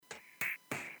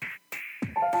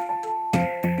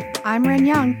I'm Ren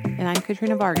Young. And I'm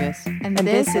Katrina Vargas. And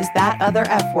this is That Other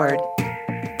F Word.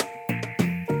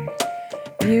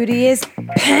 Beauty is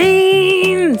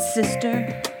pain,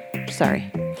 sister.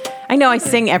 Sorry. I know I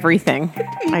sing everything.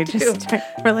 I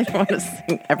really want to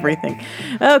sing everything.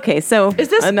 Okay, so is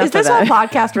this whole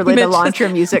podcast related to launch your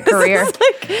music career?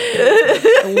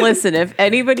 Listen, if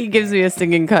anybody gives me a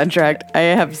singing contract, I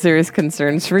have serious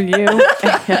concerns for you,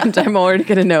 and I'm already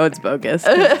going to know it's bogus.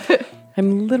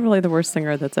 I'm literally the worst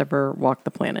singer that's ever walked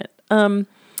the planet.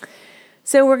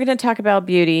 So we're going to talk about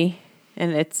beauty,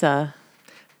 and it's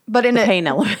but in the pain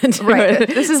element. Right.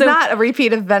 This is not a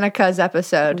repeat of Venica's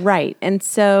episode. Right. And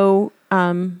so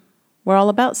we're all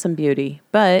about some beauty.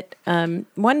 But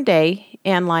one day,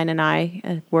 Anne-Line and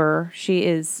I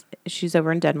she's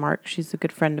over in Denmark. She's a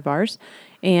good friend of ours.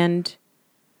 And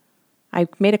I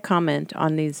made a comment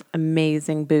on these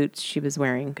amazing boots she was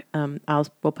wearing.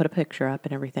 We'll put a picture up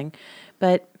and everything.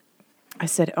 But I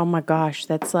said, "Oh my gosh,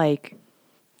 those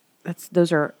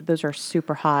are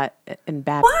super hot and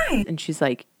bad." Why? And she's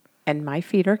like, "And my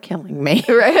feet are killing me."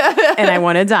 Right. And I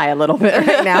want to die a little bit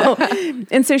right now.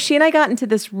 And so she and I got into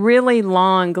this really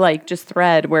long, just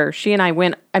thread where she and I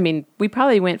went, we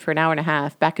probably went for an hour and a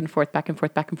half, back and forth,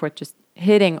 just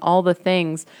hitting all the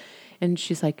things. And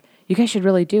she's like, "You guys should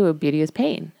really do a Beauty is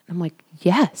Pain." I'm like,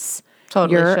 "Yes.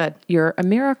 Totally should. You're a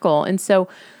miracle." And so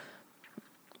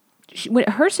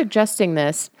her suggesting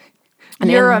this.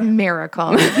 You're a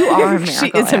miracle. You are a miracle. She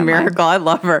is a miracle. I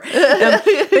love her.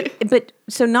 But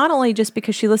so not only just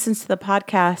because she listens to the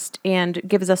podcast and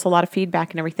gives us a lot of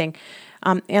feedback and everything,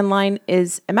 Anne-Line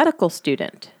is a medical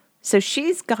student. So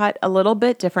she's got a little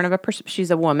bit different of a perspective.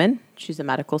 She's a woman. She's a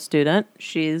medical student.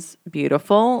 She's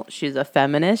beautiful. She's a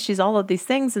feminist. She's all of these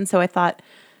things. And so I thought,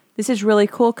 this is really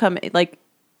cool.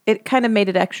 It kind of made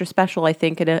it extra special, I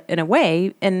think, in a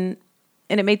way. And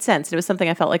it made sense. It was something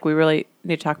I felt like we really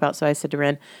need to talk about. So I said to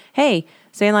Ren, "Hey,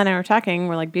 so Anne-Line and I were talking.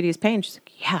 We're like, Beauty is Pain." She's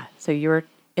like, "Yeah." So you were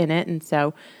in it. And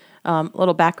so a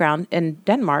little background. In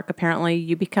Denmark, apparently,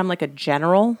 you become like a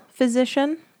general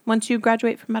physician once you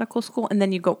graduate from medical school. And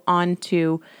then you go on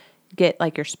to get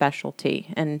like your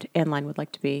specialty. And Anne-Line would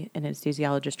like to be an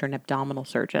anesthesiologist or an abdominal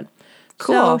surgeon.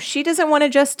 Cool. So she doesn't want to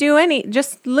just do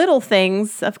just little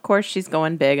things. Of course, she's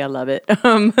going big. I love it.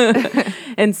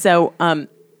 And so...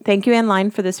 thank you,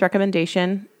 Anne-Line, for this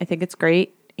recommendation. I think it's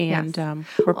great, and yes.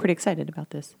 We're pretty excited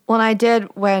about this. Well, I did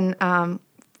when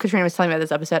Katrina was telling me about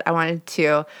this episode, I wanted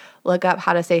to look up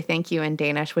how to say thank you in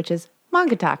Danish, which is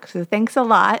Mangatak. So thanks a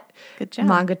lot. Good job.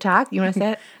 Mangatak. You want to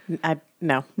say it?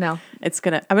 No. No. I'm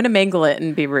going to mangle it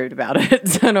and be rude about it,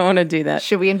 so I don't want to do that.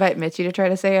 Should we invite Mitchie to try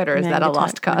to say it, or is that a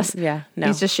lost cause? Yeah, no.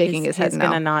 He's just shaking his head now. no. He's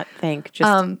going to not think.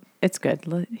 It's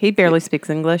good. He barely speaks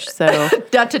English, so...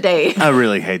 Not today. I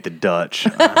really hate the Dutch.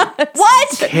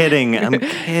 What? I'm kidding.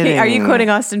 Hey, are you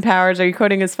quoting Austin Powers? Are you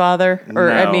quoting his father? No,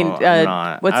 I'm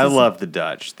not. I love the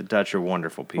Dutch. The Dutch are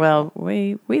wonderful people. Well,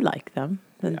 we like them.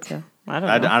 And so, I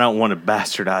don't know. I don't want to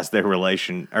bastardize their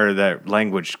relation or their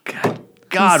language.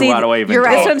 God, why do I even you're talk?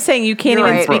 right. That's what I'm saying. You can't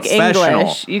even speak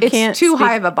English. It's too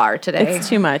high of a bar today. It's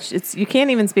too much. You can't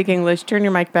even speak English. Turn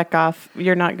your mic back off.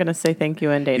 You're not going to say thank you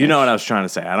in Danish. You know what I was trying to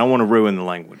say. I don't want to ruin the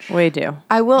language. We do.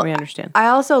 I will. We understand. I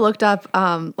also looked up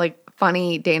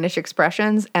funny Danish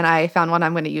expressions, and I found one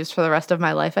I'm going to use for the rest of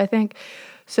my life, I think.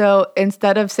 So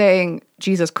instead of saying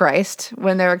Jesus Christ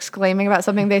when they're exclaiming about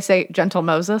something, they say Gentle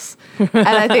Moses. And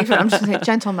I think I'm just going to say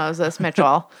Gentle Moses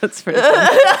Mitchell. That's pretty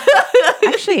funny.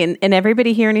 Actually, and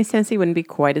everybody here in East Tennessee wouldn't be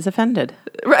quite as offended.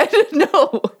 Right?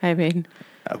 No. I mean...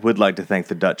 I would like to thank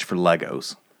the Dutch for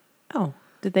Legos. Oh,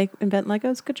 did they invent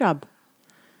Legos? Good job.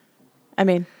 I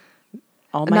mean...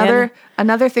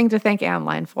 Another thing to thank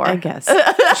Anne-Line for. I guess.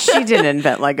 She didn't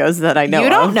invent Legos that I know You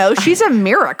don't of. know. She's a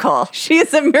miracle. She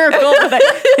is a miracle, but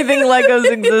I think Legos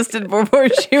existed before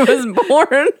she was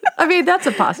born. I mean, that's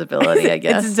a possibility, I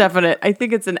guess. It's definite. I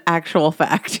think it's an actual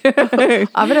fact. I'm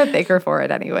going to thank her for it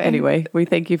anyway. Anyway, we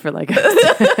thank you for Legos.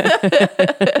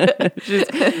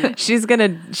 she's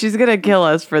gonna kill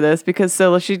us for this because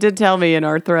she did tell me in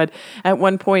our thread at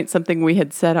one point something we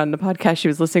had said on the podcast she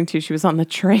was listening to. She was on the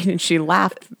train and she laughed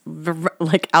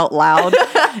out loud,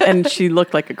 and she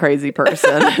looked like a crazy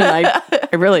person. And I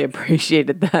really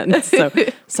appreciated that. So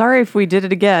sorry if we did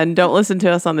it again. Don't listen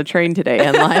to us on the train today,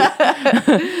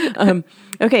 Anne-Line.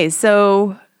 Okay,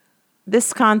 so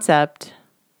this concept,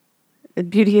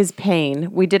 beauty is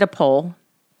pain. We did a poll,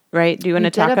 right? Do you want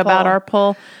to talk about our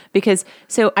poll? Because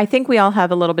I think we all have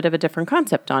a little bit of a different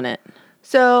concept on it.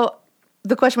 So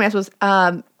the question we asked was,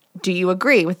 do you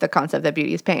agree with the concept that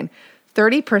beauty is pain?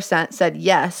 30% said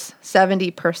yes,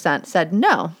 70% said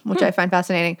no, which I find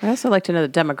fascinating. I also like to know the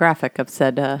demographic of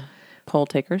said poll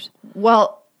takers.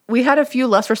 Well, we had a few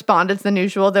less respondents than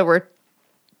usual. There were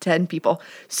 10 people.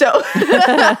 So,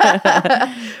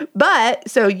 but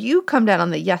so you come down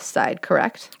on the yes side,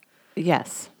 correct?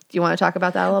 Yes. Do you want to talk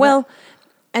about that a little bit? Well,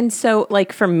 and so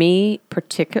like for me,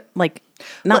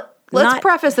 Let's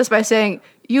preface this by saying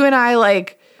you and I,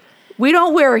 like, we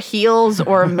don't wear heels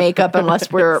or makeup unless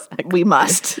we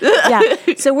must. Yeah.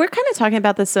 So we're kind of talking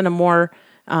about this in a more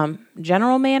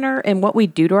general manner and what we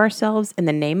do to ourselves in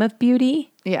the name of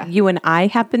beauty. Yeah. You and I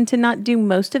happen to not do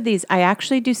most of these. I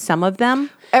actually do some of them.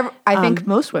 I think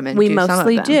most women we do some of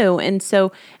mostly them. do.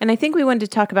 And I think we wanted to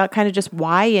talk about kind of just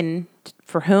why and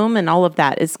for whom and all of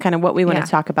that is kind of what we want Yeah.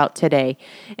 to talk about today.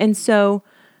 And so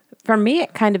for me,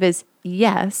 it kind of is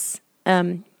yes.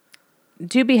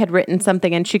 Doobie had written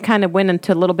something and she kind of went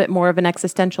into a little bit more of an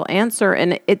existential answer.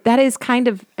 And that is kind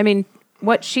of, I mean,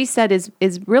 what she said is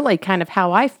really kind of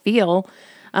how I feel.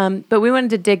 But we wanted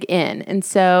to dig in. And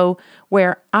so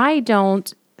where I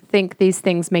don't think these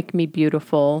things make me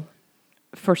beautiful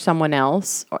for someone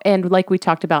else, and like we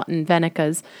talked about in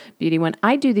Venica's beauty, when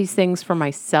I do these things for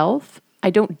myself, I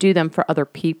don't do them for other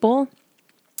people.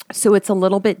 So it's a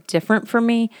little bit different for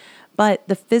me. But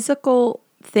the physical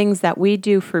things that we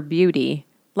do for beauty,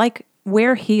 like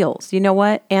wear heels. You know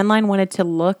what? Anne-Line wanted to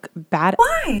look bad,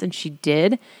 and she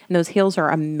did. And those heels are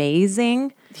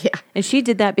amazing. Yeah. And she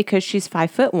did that because she's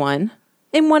 5'1"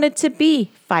 and wanted to be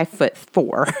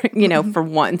 5'4", you know, for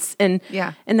once. And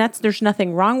Yeah. and there's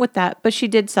nothing wrong with that. But she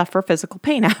did suffer physical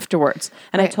pain afterwards.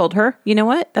 And I Right. told her, you know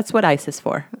what? That's what ice is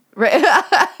for. Right.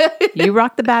 You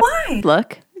rock the bad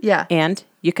look. Yeah. And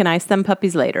you can ice them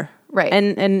puppies later. Right.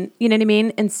 And you know what I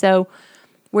mean? And so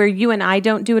where you and I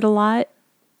don't do it a lot,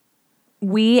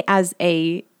 we not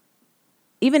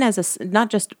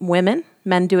just women,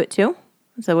 men do it too.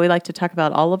 So we like to talk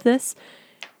about all of this.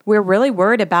 We're really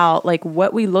worried about like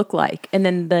what we look like and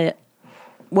then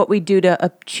what we do to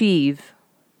achieve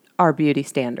our beauty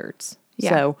standards.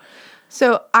 Yeah.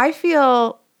 So I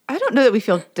don't know that we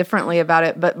feel differently about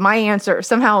it, but my answer,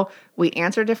 somehow we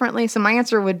answer differently. So my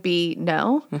answer would be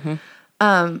no.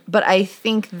 Mm-hmm. But I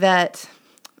think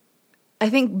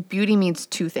beauty means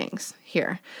two things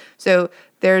here. So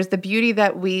there's the beauty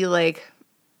that we like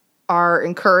are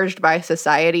encouraged by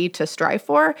society to strive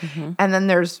for. Mm-hmm. And then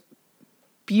there's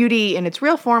beauty in its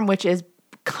real form, which is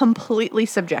completely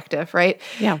subjective, right?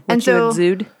 Yeah. And What you so,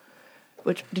 exude.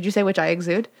 which did you say which I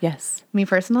exude? Yes. Me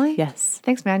personally? Yes.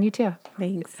 Thanks, man. You too.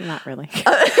 Thanks. Not really.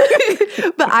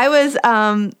 But I was,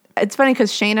 it's funny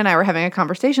because Shane and I were having a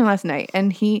conversation last night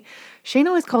and Shane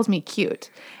always calls me cute.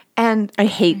 And I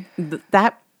hate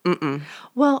that.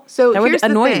 well, so That would here's the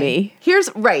annoy thing. me.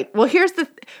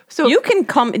 So You can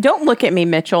call me, don't look at me,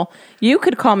 Mitchell. You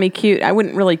could call me cute. I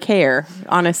wouldn't really care,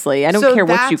 honestly. I don't so care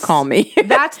what you call me.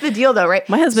 That's the deal though, right?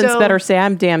 My husband's So- better say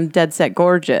I'm damn dead set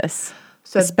gorgeous.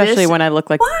 So Especially this- when I look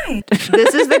like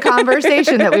This is the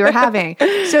conversation that we were having.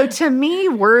 So to me,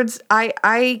 words,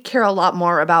 I care a lot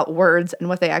more about words and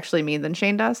what they actually mean than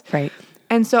Shane does. Right.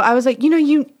 And so I was like,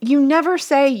 you never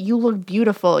say you look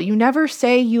beautiful. You never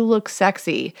say you look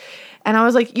sexy. And I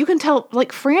was like, you can tell,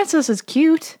 like, Francis is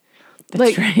cute.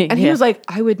 That's right, And he yeah. was like,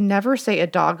 I would never say a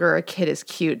dog or a kid is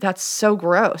cute. That's so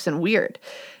gross and weird.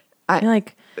 You're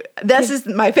like This is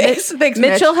my face. Thanks,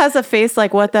 Mitchell Mitch. has a face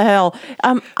like what the hell.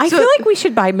 I feel like we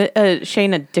should buy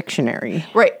Shane a dictionary.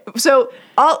 Right. So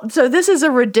this is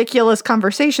a ridiculous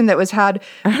conversation that was had,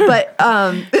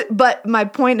 but my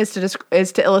point is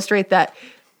to illustrate that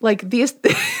like these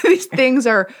these things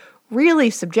are really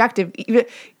subjective. Even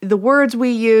the words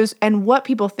we use and what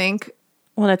people think.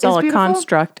 Well, it's is all a beautiful.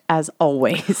 construct as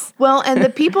always. Well, and the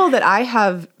people that I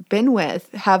have been with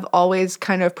have always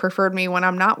kind of preferred me when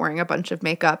I'm not wearing a bunch of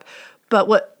makeup. But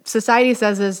what society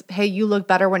says is, hey, you look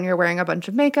better when you're wearing a bunch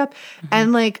of makeup.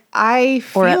 And like, I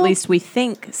feel... Or at least we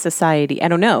think society. I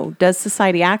don't know. Does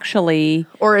society actually...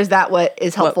 Or is that what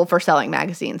is helpful for selling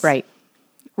magazines? Right.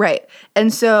 Right.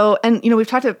 And so, and we've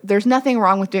talked about, there's nothing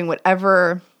wrong with doing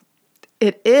whatever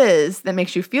it is that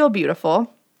makes you feel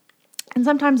beautiful. And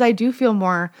sometimes I do feel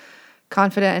more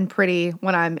confident and pretty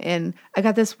when I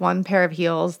got this one pair of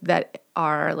heels that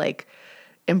are like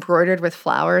embroidered with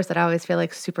flowers that I always feel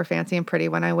like super fancy and pretty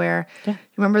when I wear. Yeah. You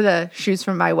remember the shoes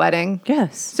from my wedding?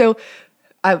 Yes. So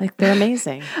Like they're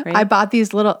amazing. Right? I bought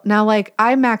these now like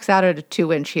I max out at a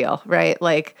 2-inch heel, right?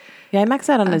 Like, Yeah, I max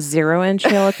out on a 0-inch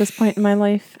heel at this point in my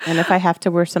life. And if I have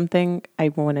to wear something, I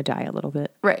want to die a little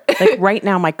bit. right. Like right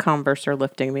now, my Converse are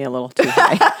lifting me a little too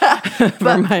high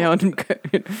for my own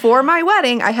good. For my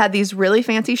wedding, I had these really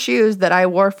fancy shoes that I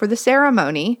wore for the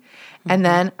ceremony, and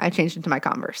then I changed into my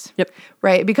Converse. Yep.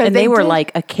 Right, because And they were did-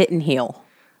 like a kitten heel.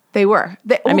 They were.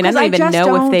 I mean, I 'cause don't even just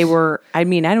know if they don't- were. I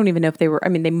mean, I don't even know if they were. I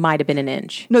mean, they might have been an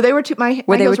inch. No, they were two. My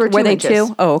Were they heels were 2 were they inches.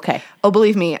 2? Oh, okay. Oh,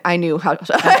 believe me, I knew how.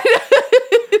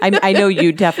 I know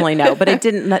you definitely know, but it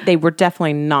didn't. They were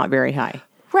definitely not very high.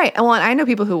 Right. Well, and I know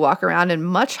people who walk around in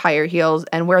much higher heels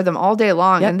and wear them all day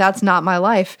long, and that's not my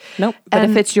life. Nope. But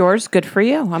And- if it's yours, good for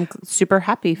you. I'm super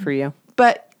happy for you.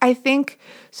 But I think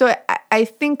so. I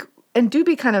think, and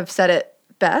Doobie kind of said it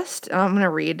best. I'm going to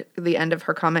read the end of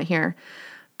her comment here.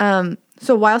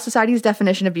 So while society's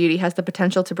definition of beauty has the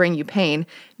potential to bring you pain,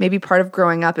 maybe part of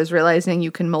growing up is realizing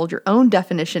you can mold your own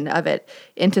definition of it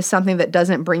into something that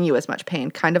doesn't bring you as much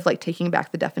pain, kind of like taking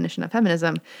back the definition of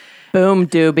feminism. Boom,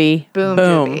 Doobie. Boom,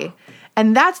 Doobie.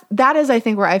 And that is, I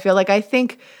think, where I feel like I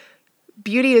think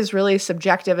beauty is really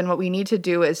subjective, and what we need to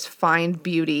do is find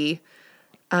beauty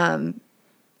in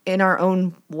our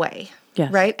own way.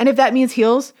 Yes. Right? And if that means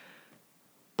heels,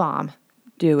 bomb.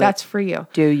 Do it. That's for you.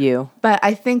 Do you. But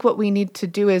I think what we need to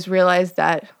do is realize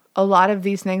that a lot of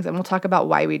these things, and we'll talk about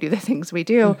why we do the things we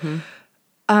do,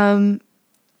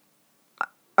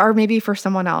 are maybe for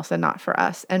someone else and not for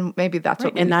us. And maybe that's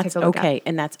what we And need to that's take a look okay. at.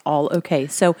 And that's all okay.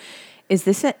 So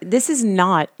this is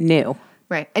not new.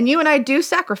 Right. And you and I do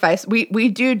sacrifice. We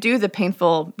do the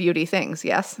painful beauty things,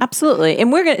 yes? Absolutely.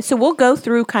 And we'll go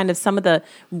through kind of some of the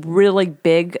really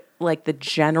big, like the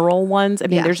general ones. I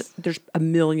mean, Yes. there's a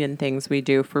million things we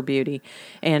do for beauty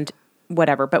and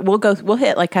whatever, but we'll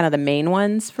hit like kind of the main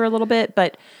ones for a little bit,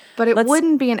 but But let's-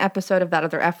 wouldn't be an episode of That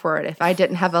Other F Word if I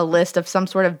didn't have a list of some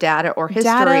sort of data or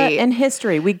history. data and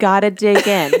history. We got to dig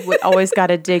in. We always got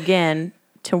to dig in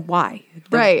to why.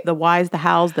 Right. The whys, the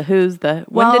hows, the whos, when did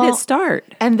Well, it start?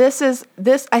 And this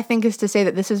I think is to say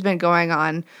that this has been going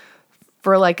on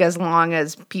for like as long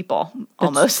as people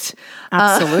almost.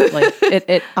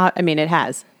 Absolutely. I mean, it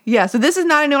has. Yeah, so this is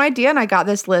not a new idea, and I got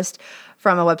this list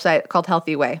from a website called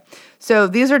Healthy Way. So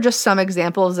these are just some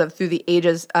examples of through the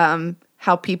ages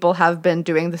how people have been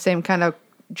doing the same kind of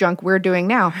junk we're doing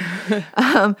now.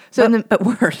 But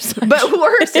worse. But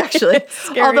worse, actually.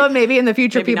 Scary. Although maybe in the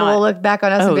future Maybe people not. will look back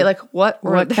on us and be like, "What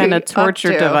were What they kind of up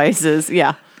torture to?" devices?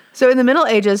 Yeah. So in the Middle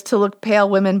Ages, to look pale,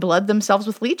 women bled themselves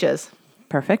with leeches.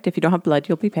 Perfect. If you don't have blood,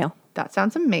 you'll be pale. That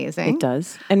sounds amazing. It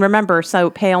does. And remember, so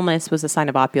paleness was a sign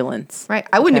of opulence. Right.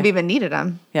 I wouldn't Okay. have even needed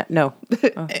them. Yeah, no.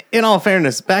 In all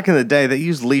fairness, back in the day, they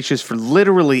used leeches for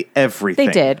literally everything.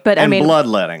 They did, but I and mean-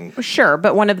 bloodletting. Sure,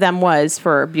 but one of them was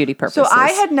for beauty purposes. So I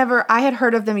had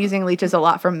heard of them using leeches a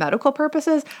lot for medical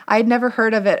purposes. I had never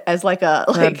heard of it as like a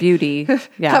beauty.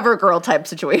 Yeah. cover girl type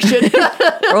situation.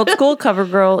 Old school cover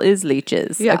girl is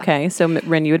leeches. Yeah. Okay, so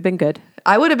Ren, you would have been good.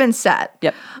 I would have been set.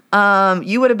 Yep.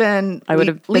 You would have been I would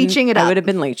have been, leeching it up. I would have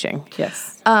been leeching.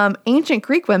 Yes. Ancient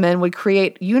Greek women would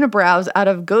create unibrows out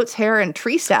of goat's hair and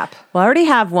tree sap. Well, I already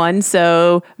have one,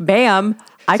 so bam.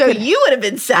 So you would have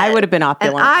been set. I would have been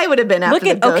opulent. And I would have been after Look the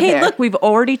at goat okay. hair. Look, we've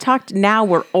already talked. Now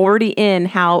we're already in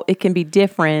how it can be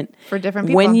different For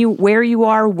different when people. where you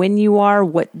are, when you are,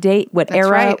 what date, what That's era,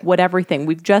 right. what everything.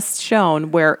 We've just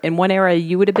shown where in one era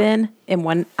you would have been, in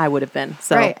one I would have been.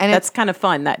 So Right, and that's kind of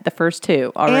fun. That the first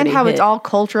two already and how hit. it's all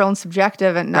cultural and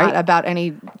subjective and not Right. about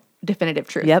any definitive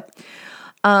truth. Yep.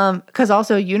 Because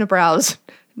also unibrows,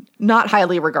 not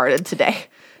highly regarded today.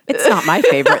 It's not my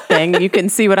favorite thing. You can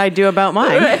see what I do about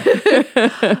mine.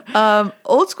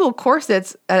 Old school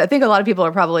corsets, I think a lot of people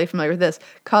are probably familiar with this,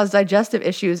 cause digestive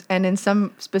issues, and in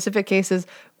some specific cases,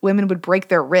 women would break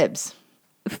their ribs.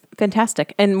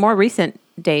 Fantastic. And more recent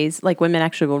days, like women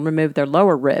actually will remove their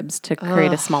lower ribs to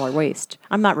create a smaller waist.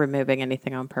 I'm not removing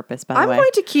anything on purpose, by the I'm way.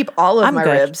 going to keep all of I'm my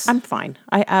good. ribs. I'm fine.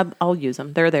 I'll use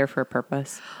them. They're there for a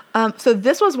purpose. So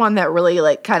this was one that really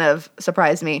like kind of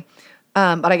surprised me,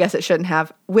 but I guess it shouldn't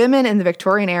have. Women in the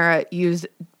Victorian era used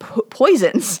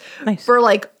poisons Nice. for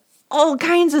like all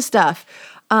kinds of stuff.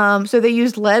 So they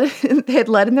used lead. They had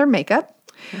lead in their makeup.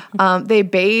 They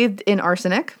bathed in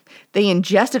arsenic. They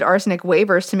ingested arsenic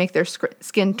wafers to make their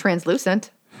skin translucent.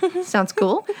 Sounds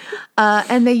cool.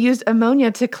 And they used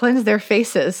ammonia to cleanse their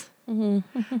faces.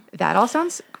 That all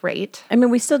sounds great. I mean,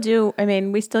 we still do. I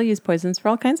mean, we still use poisons for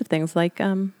all kinds of things like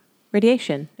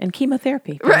radiation and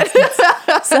chemotherapy. For instance.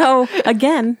 So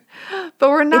again, But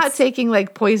we're not taking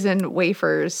like poison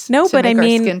wafers. no, to but I make our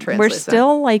mean, skin we're translucent.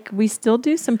 still like, we still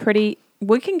do some pretty,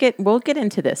 we'll get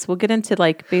into this. We'll get into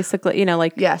like basically, you know,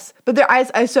 like, Yes, but there.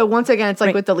 So once again, it's like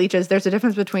Right. with the leeches. There's a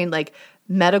difference between like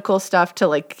medical stuff to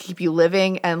like keep you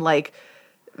living and like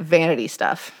vanity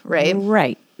stuff, right?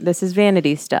 right. This is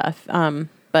vanity stuff.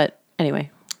 But anyway.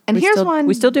 And we here's still, one-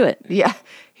 We still do it. Yeah.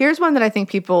 Here's one that I think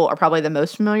people are probably the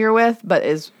most familiar with, but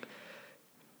is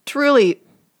truly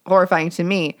horrifying to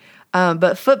me.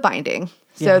 But foot binding.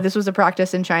 So Yeah. this was a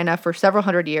practice in China for several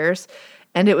hundred years,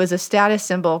 And it was a status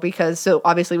symbol because so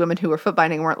obviously women who were foot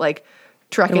binding weren't like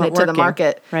trucking it to the working.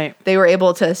 market. Right. They were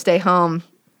able to stay home.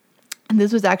 And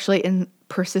this was actually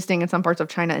persisting in some parts of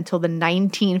China until the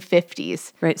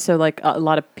 1950s. Right. So like a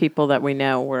lot of people that we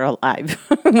know were alive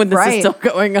when this Right. is still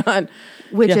going on.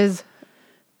 Which Yeah. is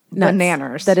Nuts.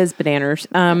 bananas. That is bananas.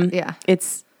 Yeah.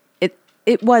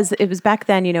 It was back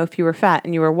then, you know, if you were fat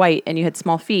and you were white and you had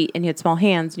small feet and you had small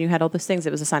hands and you had all those things,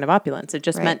 it was a sign of opulence. It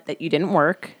just Right. meant that you didn't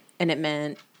work, and it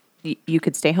meant you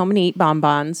could stay home and eat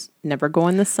bonbons, never go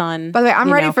in the sun. By the way, I'm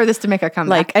you ready know. for this to make a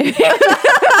comeback. Like,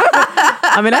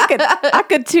 I mean, I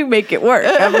could too make it work.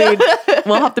 I mean,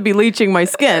 we'll have to be leaching my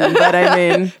skin, but I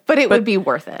mean, but it would be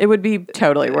worth it. it would be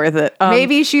totally worth it.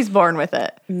 Maybe she's born with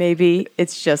it. Maybe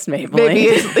it's just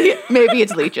Maybelline. Maybe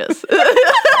it's leeches.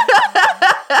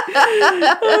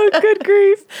 Oh, good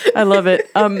grief! I love it.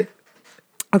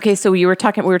 Okay, so we were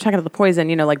talking about the poison.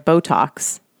 You know, like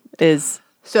Botox is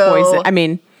So- poison. I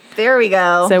mean, There we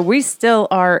go. so we still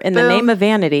are in the Boom. name of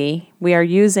vanity. We are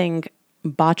using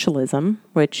botulism,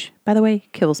 which, by the way,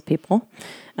 kills people,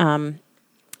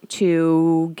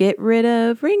 to get rid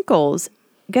of wrinkles.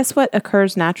 Guess what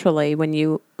occurs naturally when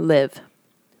you live?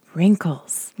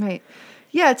 Wrinkles. right.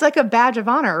 Yeah, it's like a badge of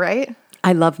honor, right?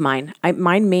 I love mine.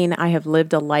 Mine mean I have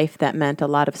lived a life that meant a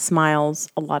lot of smiles,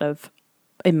 a lot of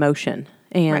emotion,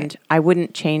 and Right. I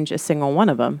wouldn't change a single one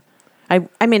of them.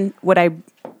 I mean, would I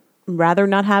rather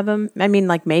not have them? I mean,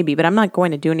 like maybe, but I'm not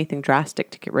going to do anything drastic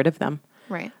to get rid of them.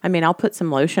 Right. I mean, I'll put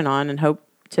some lotion on and hope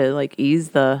to like ease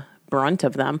the brunt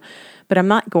of them, but I'm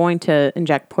not going to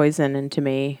inject poison into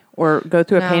me or go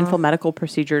through a No. painful medical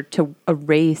procedure to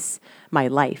erase my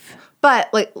life. But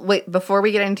like, wait, before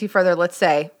we get any further, let's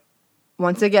say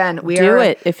once again, we Do are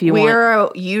it if you we want. are a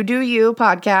You Do You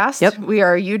podcast. Yep. We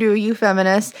are You Do You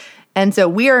feminists. And so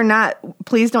we are not,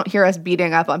 please don't hear us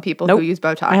beating up on people Nope. who use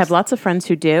Botox. I have lots of friends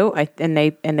who do, and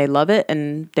they love it,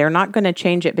 and they're not going to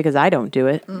change it because I don't do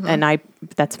it, and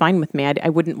that's fine with me. I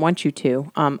wouldn't want you to.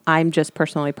 I'm just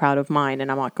personally proud of mine, and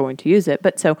I'm not going to use it.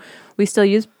 But so we still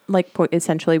use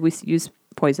essentially we use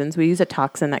poisons. We use a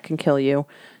toxin that can kill you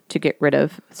to get rid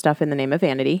of stuff in the name of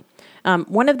vanity.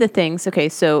 One of the things, okay,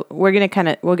 so we're going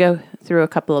to we'll go through a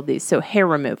couple of these. So hair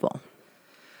removal.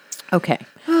 Okay.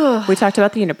 We talked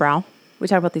about the unibrow. We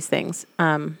talked about these things.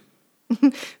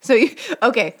 So,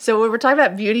 so when we're talking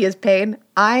about beauty is pain,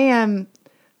 I am,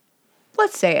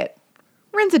 let's say it,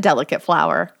 Rin's a delicate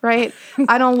flower, right?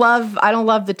 I don't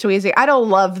love the tweezing. I don't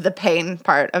love the pain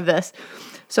part of this.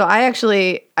 So I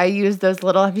use those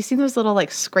little, have you seen those little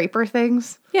like scraper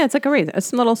things? Yeah, it's like a razor, a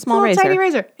little small Little razor. tiny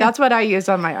razor. That's what I use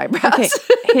on my eyebrows. Okay.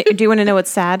 Hey, do you want to know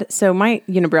what's sad? So my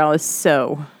unibrow is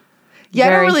so Yeah, I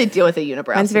very- don't really deal with a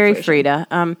unibrow. Mine's very situation.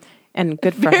 Frida. And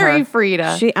good for her. Very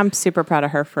Frida. I'm super proud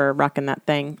of her for rocking that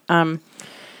thing.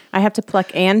 I have to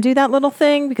pluck and do that little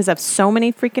thing because I have so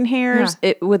many freaking hairs.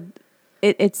 Yeah.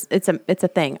 It's a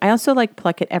thing. I also like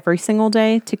pluck it every single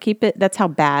day to keep it. That's how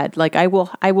bad. Like I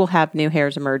will have new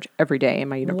hairs emerge every day in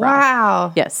my unibrow.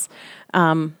 Wow. Yes.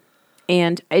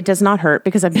 And it does not hurt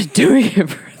because I've been doing it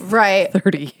for Right.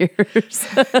 30 years.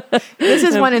 This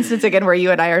is one instance again where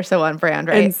you and I are so on brand,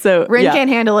 right? And so, Rin yeah. can't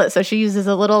handle it, so she uses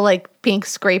a little like pink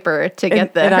scraper to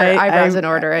get And her I- eyebrows I- in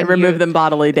order. I And remove you- them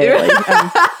bodily daily.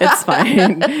 It's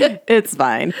fine. It's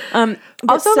fine. But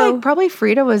Also, so- like probably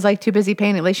Frida was like too busy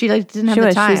painting. Like she like didn't have she the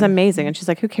was. time. She's amazing, and she's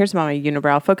like, "Who cares about my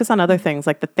unibrow? Focus on other things,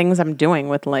 like the things I'm doing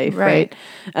with life." Right.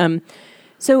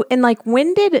 So, and like,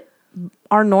 when did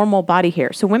our normal body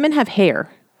hair? So, women have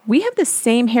hair. We have the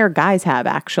same hair guys have.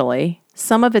 Actually,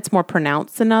 some of it's more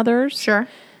pronounced than others. Sure.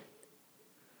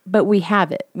 But we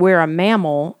have it. We're a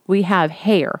mammal. We have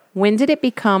hair. When did it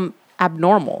become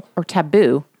abnormal or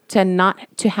taboo to not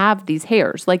to have these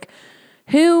hairs? Like,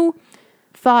 who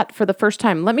thought for the first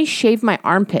time, let me shave my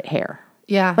armpit hair?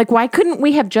 Yeah. Like, why couldn't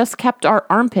we have just kept our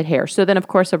armpit hair? So then, of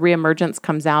course, a reemergence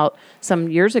comes out some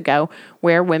years ago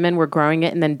where women were growing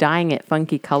it and then dyeing it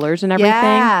funky colors and everything.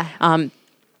 Yeah.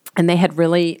 And they had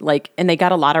really and they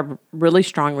got a lot of really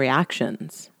strong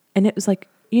reactions. And it was like,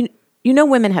 you know,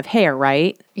 women have hair,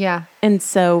 right? Yeah. And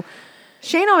so,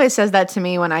 Shane always says that to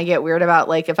me when I get weird about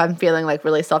like if I'm feeling like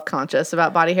really self-conscious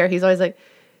about body hair. He's always like,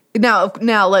 now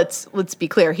let's be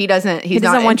clear. He's not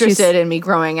doesn't want you interested in me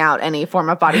growing out any form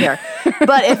of body hair.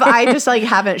 But if I just like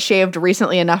haven't shaved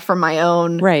recently enough from my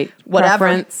own whatever,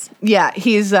 preference. yeah,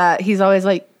 he's always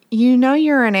like, you know,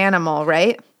 you're an animal,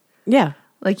 right? Yeah.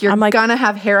 Like you're gonna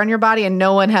have hair on your body, and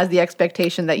no one has the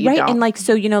expectation that you Right. don't. And like,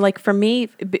 so, you know, like for me,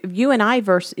 you and I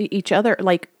versus each other,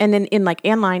 like, and then in like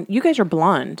Anne line, you guys are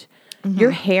blonde.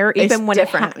 Your hair, It's even when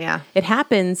different, yeah. it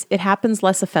happens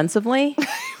less offensively.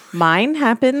 Mine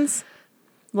happens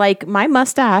Like my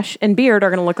mustache and beard are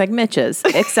going to look like Mitch's,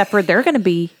 except for they're going to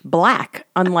be black,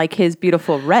 unlike his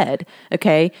beautiful red.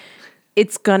 Okay.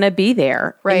 It's going to be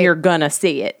there Right. and you're going to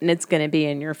see it and it's going to be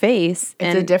in your face.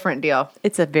 It's a different deal.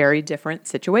 It's a very different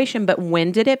situation. But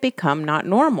when did it become not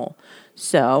normal?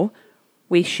 So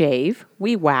we shave,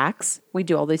 we wax, we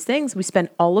do all these things. We spend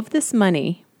all of this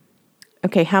money.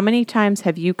 Okay. How many times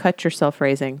have you cut yourself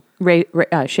shaving with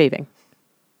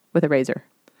a razor?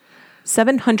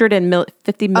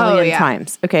 750 million yeah.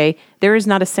 times. Okay. There is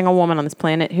not a single woman on this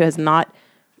planet who has not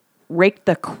raked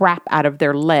the crap out of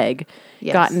their leg,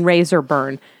 Yes. gotten razor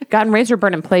burn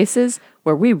in places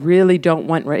where we really don't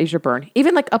want razor burn,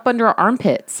 even like up under our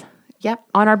armpits, Yep.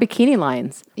 on our bikini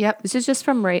lines. Yep. This is just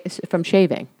from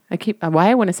shaving. Why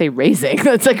I want to say raising.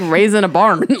 It's like raising a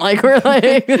barn. Like we're like,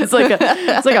 it's like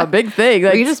a big thing.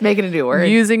 Like You just make it into a word.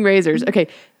 using razors. Okay.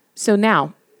 So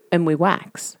now, and we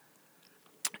wax.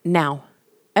 Now,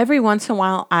 every once in a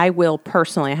while, I will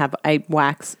personally I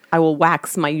will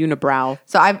wax my unibrow.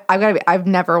 So I've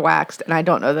never waxed, and I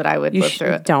don't know that I would live through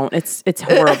it. Don't. It's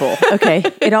horrible. Okay.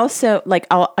 It also, like,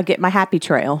 I'll get my happy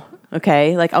trail.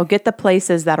 Okay. Like, I'll get the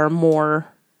places that are more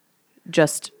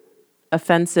just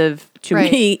offensive to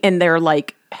Right. me, and they're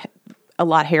like a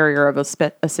lot hairier of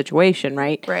a situation,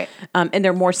 right? Right. And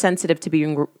they're more sensitive to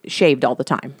being shaved all the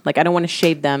time. Like, I don't want to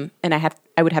shave them, and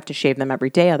I would have to shave them every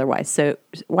day otherwise. So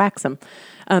wax them.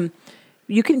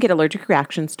 You can get allergic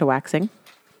reactions to waxing,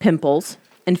 pimples,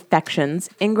 infections,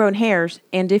 ingrown hairs,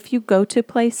 and if you go to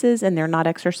places and they're not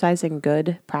exercising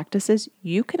good practices,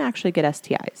 you can actually get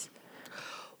STIs.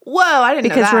 Whoa, I didn't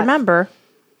know Because that. remember,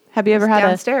 have you ever had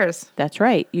downstairs? That's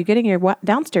right. You're getting your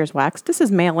downstairs waxed. This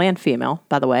is male and female,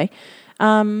 by the way.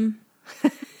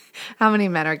 How many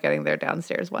men are getting their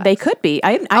downstairs waxed? They could be.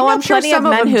 I know I'm sure plenty some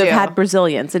of of men them who have do. had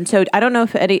Brazilians, and so I don't know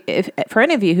if for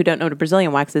any of you who don't know what a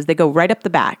Brazilian wax is, they go right up the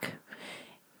back.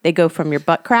 They go from your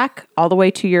butt crack all the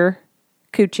way to your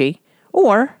coochie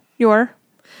or your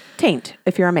taint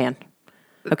if you're a man.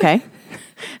 Okay.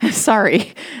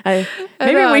 Sorry. Maybe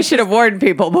know, we it's should have warned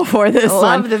people before this I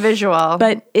love one. the visual.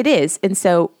 But it is. And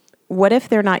so what if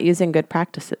they're not using good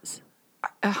practices?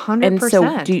 100%. And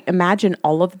so do you imagine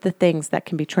all of the things that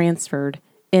can be transferred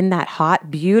in that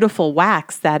hot, beautiful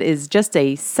wax that is just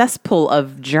a cesspool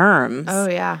of germs? Oh,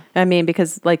 yeah. I mean,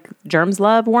 because like germs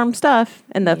love warm stuff.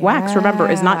 And the wax, remember,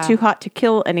 is not Yeah. too hot to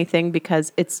kill anything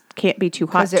because it can't be too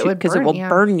hot 'Cause it would because it burn, will yeah.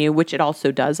 burn you, which it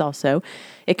also does also.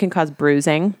 It can cause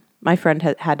bruising. My friend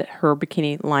had her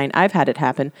bikini line. I've had it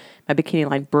happen. My bikini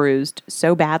line bruised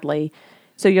so badly.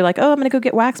 So you're like, oh, I'm going to go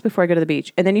get wax before I go to the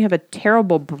beach. And then you have a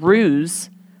terrible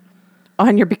bruise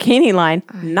on your bikini line.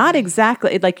 Not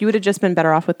exactly. Like you would have just been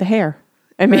better off with the hair.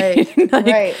 I mean, Right, like,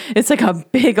 right. it's like a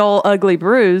big old ugly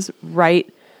bruise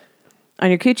right on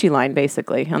your coochie line,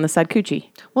 basically, on the side coochie.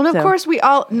 Well, and of So- course, we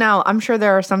all now. I'm sure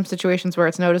there are some situations where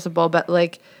it's noticeable, but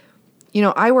like, you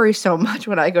know, I worry so much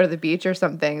when I go to the beach or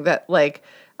something that like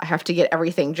I have to get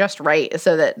everything just right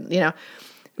so that no No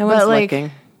but, one's like,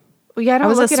 looking. Well, yeah, I don't I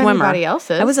was look a at swimmer. anybody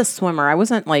else's. I was a swimmer. I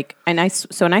wasn't like, and I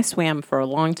swam for a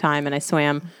long time, and I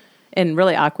swam in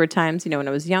really awkward times. You know, when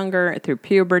I was younger, through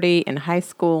puberty, in high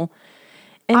school.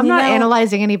 And I'm you not know-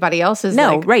 analyzing anybody else's.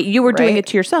 No, like, right. You were doing right? it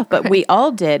to yourself, but we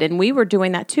all did, and we were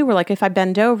doing that too. We're like, if I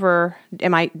bend over,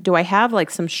 do I have like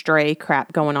some stray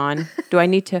crap going on? Do I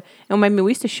need to? And I mean,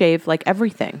 we used to shave like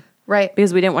everything, Right.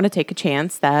 because we didn't want to take a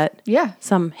chance that Yeah.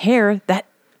 some hair that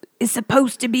is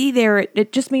supposed to be there.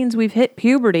 It just means we've hit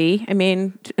puberty. I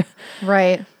mean,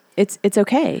 Right. it's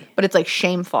okay. But it's like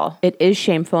shameful. It is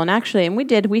shameful. And actually,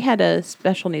 we had a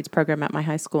special needs program at my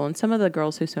high school, and some of the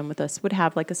girls who swim with us would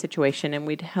have like a situation, and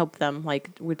we'd help them. Like,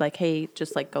 we'd like, hey,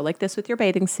 just like go like this with your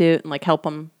bathing suit, and like help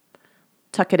them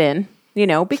tuck it in,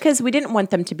 because we didn't want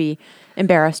them to be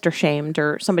embarrassed or shamed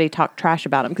or somebody talk trash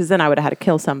about them, because then I would have had to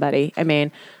kill somebody. I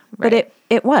mean, but Right.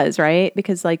 it was, right?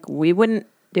 Because like we wouldn't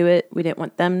do it. We didn't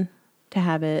want them to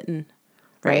have it. And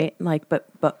right. Like, but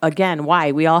again,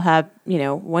 why? We all have,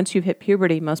 once you've hit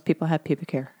puberty, most people have pubic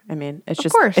hair. I mean, it's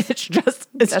just, course. it's just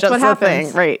That's a what happens.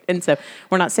 thing, right? And so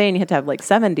we're not saying you have to have like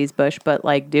 70s bush, but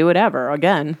like do whatever.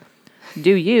 Again,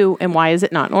 do you, and why is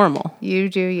it not normal? You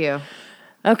do you.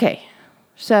 Okay.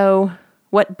 So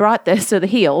what brought this? So the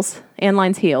heels, Ann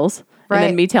Line's heels, and Right.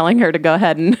 then me telling her to go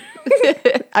ahead and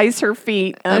ice her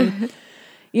feet.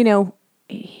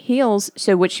 Heels.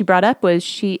 So what she brought up was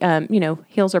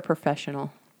heels are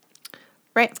professional.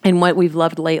 Right. And what we've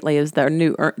loved lately is their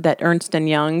new that Ernst and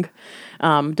Young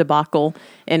debacle.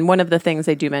 And one of the things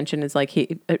they do mention is like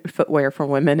footwear for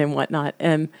women and whatnot.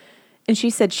 And she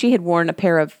said she had worn a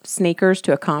pair of sneakers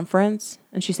to a conference,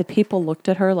 and she said people looked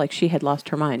at her like she had lost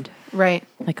her mind. Right.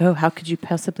 Like, oh, how could you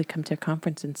possibly come to a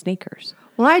conference in sneakers?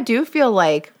 Well, I do feel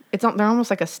like they're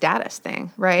almost like a status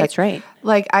thing, right? That's right.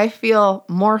 Like I feel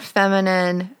more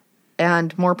feminine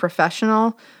and more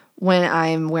professional when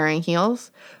I'm wearing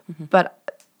heels,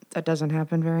 but that doesn't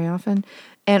happen very often.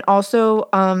 And also,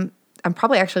 I'm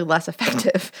probably actually less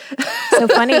effective. So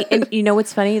funny. And you know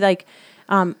what's funny? Like,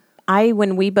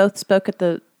 when we both spoke at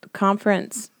the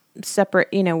conference, separate,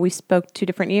 we spoke 2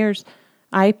 different years,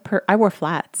 I wore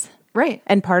flats. Right.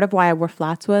 And part of why I wore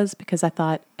flats was because I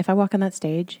thought if I walk on that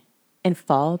stage and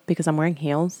fall because I'm wearing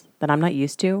heels that I'm not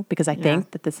used to because I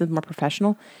think that this is more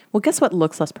professional, well, guess what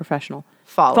looks less professional?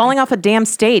 Falling off a damn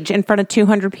stage in front of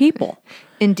 200 people.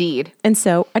 Indeed. And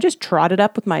so I just trotted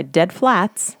up with my dead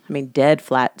flat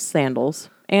sandals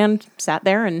and sat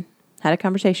there and had a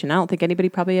conversation. I don't think anybody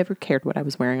probably ever cared what I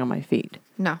was wearing on my feet.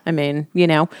 No. I mean,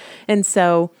 and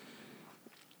so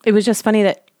it was just funny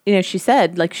that, she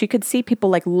said, like, she could see people,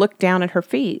 like, look down at her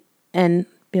feet and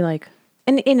be like,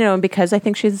 and because I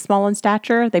think she's small in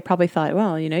stature, they probably thought,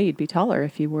 well, you'd be taller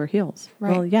if you wore heels.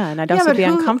 Right. Well, yeah, and I'd also be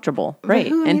uncomfortable. Right.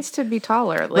 Who and needs to be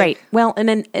taller? right. Well, and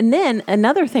then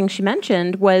another thing she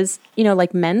mentioned was,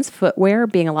 like men's footwear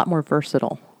being a lot more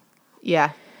versatile.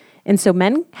 Yeah. And so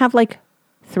men have like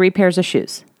 3 pairs of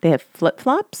shoes. They have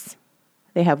flip-flops,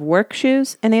 they have work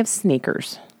shoes, and they have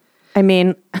sneakers. I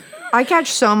mean, I catch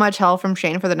so much hell from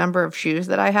Shane for the number of shoes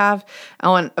that I have.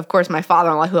 Oh, and of course, my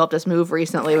father-in-law, who helped us move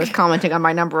recently, was commenting on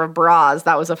my number of bras.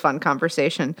 That was a fun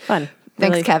conversation. Fun.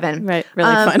 Thanks, Really, Kevin. Right.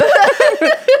 Really fun.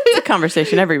 It's a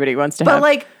conversation everybody wants to have. But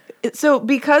like, so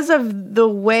because of the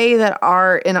way that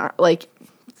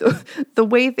the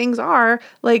way things are,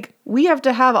 like, we have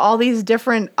to have all these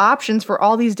different options for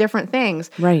all these different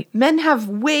things. Right. Men have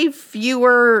way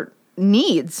fewer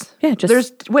needs. Yeah, just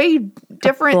there's way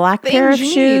different black things pair of you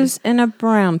need. shoes and a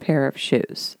brown pair of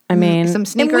shoes. I mean, some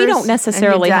sneakers, and we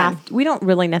don't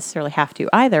really necessarily have to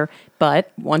either.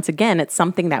 But once again, it's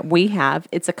something that we have.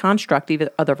 It's a construct either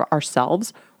of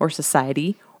ourselves or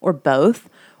society or both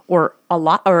or a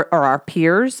lot or our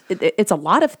peers. It's a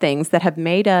lot of things that have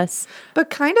made us. But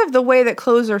kind of the way that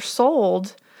clothes are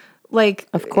sold, like,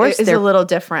 of course, is a little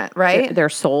different, right? They're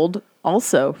sold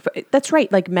also. That's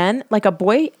right. Like men, like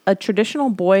a traditional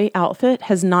boy outfit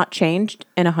has not changed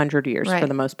in 100 years for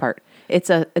the most part. It's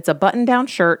a button-down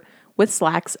shirt with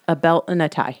slacks, a belt, and a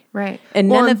tie. Right. And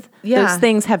none of those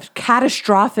things have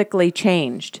catastrophically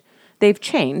changed. They've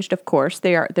changed, of course.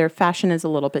 Their fashion is a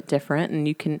little bit different,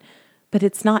 and but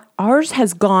it's not. Ours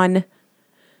has gone.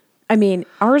 I mean,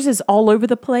 ours is all over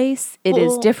the place. It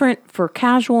is different for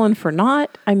casual and for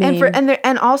not. I mean,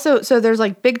 and also, so there's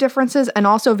like big differences and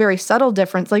also very subtle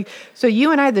difference. Like, so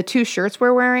you and I, the 2 shirts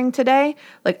we're wearing today,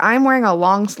 like I'm wearing a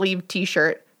long sleeve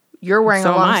t-shirt. You're wearing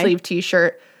a long sleeve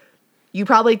t-shirt. You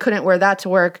probably couldn't wear that to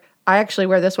work. I actually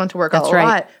wear this one to work a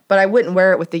lot, but I wouldn't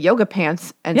wear it with the yoga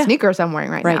pants and sneakers I'm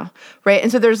wearing right now. Right. And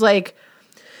so there's like,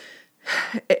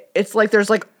 it's like, there's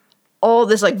like all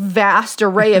this like vast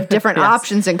array of different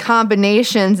options and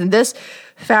combinations, and this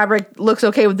fabric looks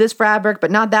okay with this fabric,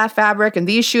 but not that fabric, and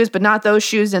these shoes, but not those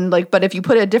shoes, and like, but if you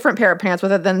put a different pair of pants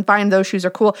with it, then fine, those shoes are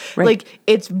cool. Right. Like,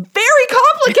 it's very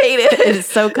complicated. It is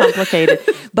so complicated,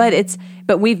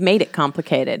 but we've made it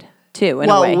complicated too. In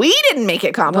a way. We didn't make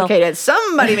it complicated.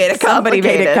 Somebody made it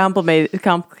complicated. Somebody made it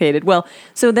complicated. Well,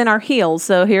 so then our heels.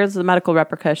 So here's the medical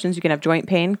repercussions. You can have joint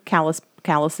pain,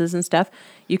 calluses and stuff.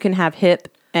 You can have hip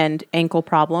and ankle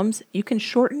problems. You can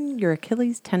shorten your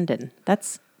Achilles tendon.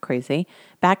 That's crazy.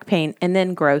 Back pain, and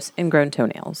then gross ingrown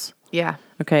toenails. Yeah.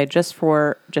 Okay, just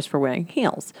for wearing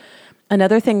heels.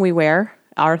 Another thing we wear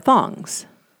are thongs.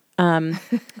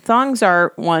 Thongs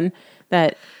are one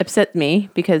that upset me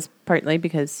partly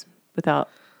because without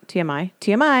TMI,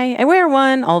 I wear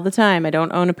one all the time. I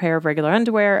don't own a pair of regular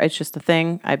underwear. It's just a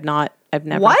thing. I've never.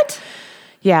 What?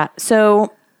 Yeah.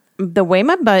 So the way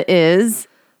my butt is.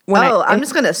 I'm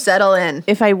just going to settle in.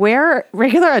 If I wear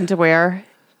regular underwear,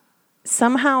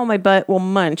 somehow my butt will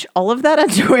munch all of that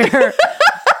underwear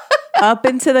up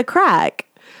into the crack.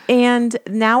 And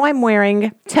now I'm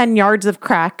wearing 10 yards of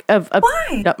crack up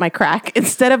my crack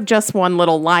instead of just one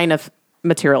little line of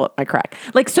material up my crack.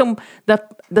 Like, so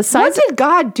the size. What did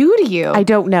God do to you? I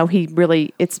don't know. We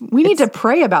need to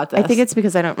pray about this. I think it's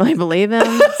because I don't really believe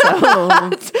him. So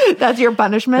that's your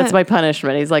punishment. That's my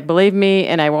punishment. He's like, believe me,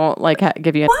 and I won't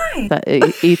give you that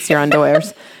eats your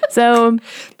underwears. So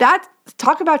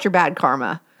talk about your bad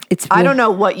karma. I don't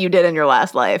know what you did in your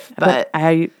last life, but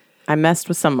I messed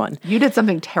with someone. You did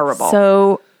something terrible.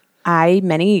 So I,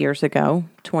 many years ago,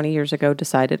 20 years ago,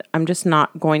 decided I'm just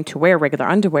not going to wear regular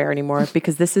underwear anymore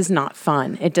because this is not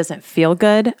fun. It doesn't feel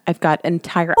good. I've got an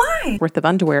entire worth of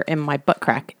underwear in my butt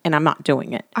crack, and I'm not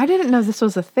doing it. I didn't know this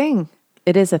was a thing.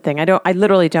 It is a thing. I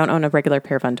literally don't own a regular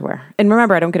pair of underwear. And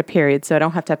remember, I don't get a period, so I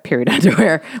don't have to have period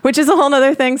underwear, which is a whole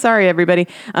nother thing. Sorry, everybody.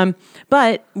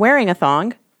 But wearing a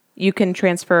thong, you can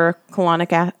transfer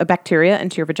colonic bacteria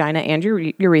into your vagina and your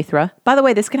urethra. By the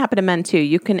way, this can happen to men too.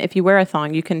 If you wear a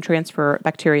thong, you can transfer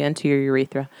bacteria into your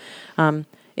urethra.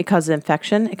 It causes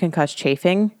infection. It can cause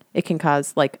chafing. It can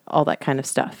cause like all that kind of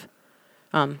stuff.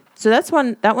 So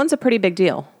that one's a pretty big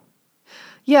deal.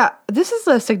 Yeah, this is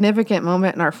a significant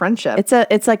moment in our friendship.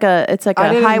 It's like a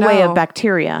highway know. of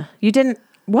bacteria. You didn't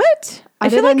what? I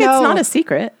feel didn't like know. it's not a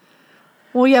secret.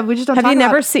 Well, yeah, we just don't. Have talk you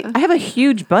never about- seen? I have a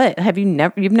huge butt.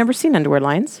 You've never seen underwear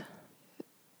lines?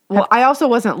 Well, I also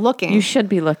wasn't looking. You should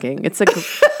be looking. It's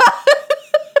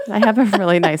I have a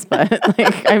really nice butt.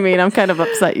 I'm kind of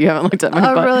upset you haven't looked at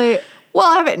my butt. Well,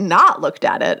 I haven't not looked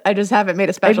at it. I just haven't made a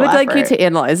I special would like you effort. to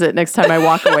analyze it next time I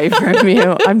walk away from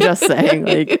you. I'm just saying,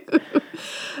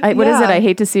 what is it? I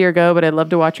hate to see her go, but I'd love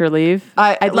to watch her leave.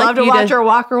 I'd love to watch her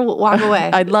walk away.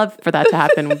 I'd love for that to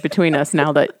happen between us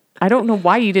now that I don't know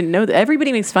why you didn't know that.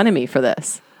 Everybody makes fun of me for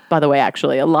this. By the way,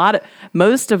 actually,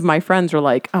 most of my friends were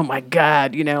like, "Oh my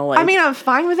God," I mean, I'm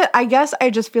fine with it. I guess I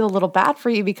just feel a little bad for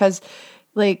you because,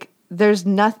 there's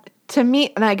nothing to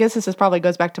me, and I guess this probably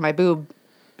goes back to my boob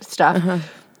stuff. Uh-huh.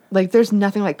 There's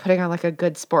nothing like putting on a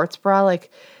good sports bra,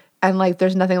 and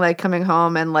there's nothing like coming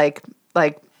home and like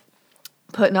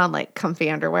putting on comfy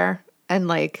underwear and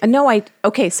No,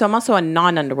 okay. So I'm also a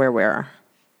non-underwear wearer.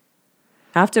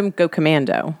 I have to go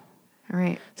commando. All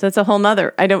right. So it's a whole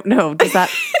nother. I don't know. Does that?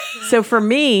 So for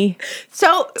me,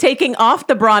 So taking off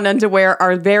the bra and underwear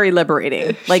are very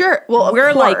liberating. Sure. Well, of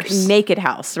we're course. naked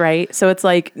house, right? So it's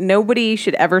nobody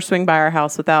should ever swing by our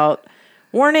house without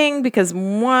warning because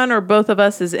one or both of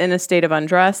us is in a state of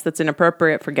undress that's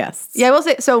inappropriate for guests. yeah, I will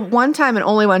say. So one time and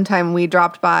only one time we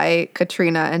dropped by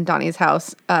Katrina and Donnie's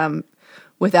house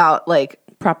without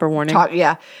Proper warning.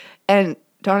 yeah, and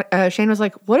Shane was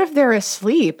like, "What if they're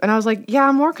asleep?" And I was like, "Yeah,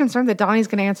 I'm more concerned that Donnie's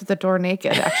going to answer the door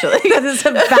naked." Actually, That is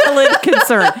a valid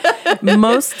concern.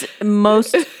 Most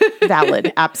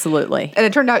valid. Absolutely. and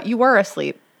it turned out you were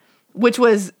asleep, which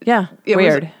was Yeah. it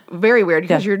Weird. was very weird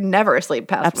because Yeah. you're never asleep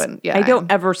past when. Yeah, I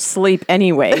don't ever sleep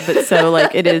anyway, but so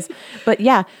it is. But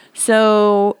yeah,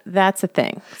 so that's a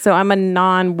thing. So I'm a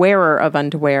non-wearer of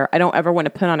underwear. I don't ever want to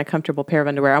put on a comfortable pair of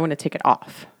underwear. I want to take it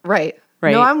off. Right.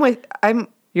 Right. No, I'm.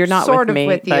 You're not sort with of me,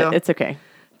 with you. but it's okay.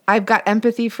 I've got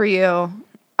empathy for you.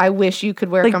 I wish you could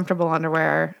wear comfortable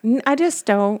underwear. I just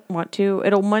don't want to.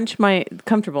 It'll munch my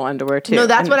comfortable underwear too. No,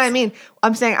 that's And what I it's mean.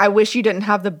 I'm saying I wish you didn't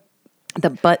have the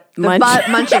butt munch. butt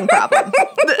munching problem.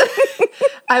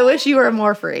 I wish you were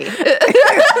more free.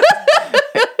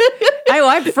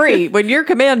 I'm free. When you're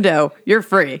commando, you're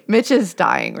free. Mitch is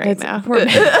dying right now.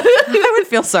 I would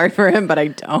feel sorry for him, but I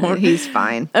don't. He's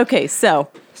fine. Okay, so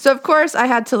So of course I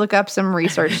had to look up some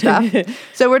research stuff.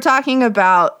 So we're talking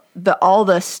about all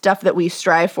the stuff that we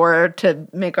strive for to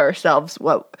make ourselves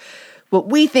what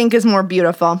we think is more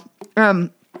beautiful.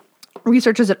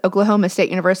 Researchers at Oklahoma State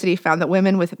University found that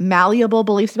women with malleable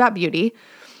beliefs about beauty,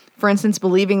 for instance,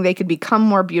 believing they could become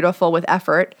more beautiful with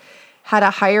effort, had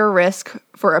a higher risk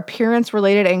for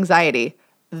appearance-related anxiety.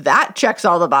 That checks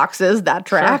all the boxes. That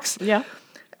tracks. Sure. Yeah.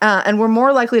 And were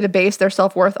more likely to base their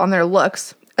self-worth on their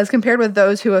looks as compared with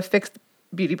those who have fixed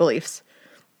beauty beliefs.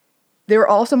 They were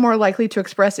also more likely to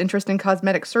express interest in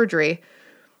cosmetic surgery.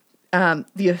 The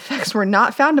effects were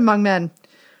not found among men.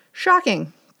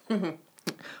 Shocking.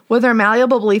 Whether a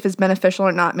malleable belief is beneficial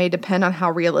or not may depend on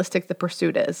how realistic the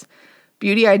pursuit is.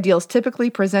 Beauty ideals typically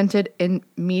presented in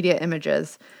media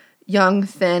images, young,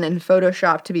 thin, and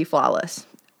photoshopped to be flawless,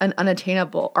 and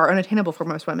unattainable for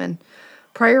most women.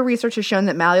 Prior research has shown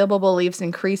that malleable beliefs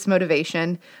increase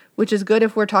motivation, which is good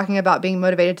if we're talking about being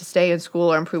motivated to stay in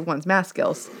school or improve one's math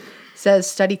skills, says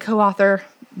study co-author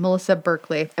Melissa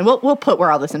Berkeley. And we'll put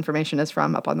where all this information is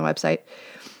from up on the website.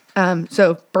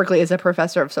 So Berkeley is a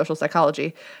professor of social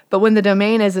psychology. But when the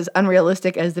domain is as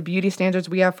unrealistic as the beauty standards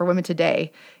we have for women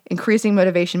today, increasing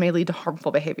motivation may lead to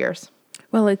harmful behaviors.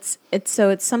 Well, it's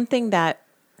something that,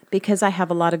 because I have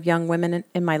a lot of young women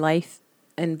in my life,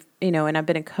 and and I've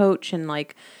been a coach, and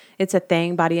it's a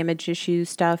thing, body image issue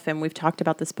stuff, and we've talked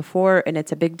about this before, and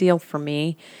it's a big deal for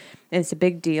me. And it's a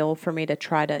big deal for me to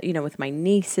try to, with my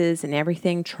nieces and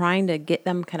everything, trying to get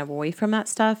them kind of away from that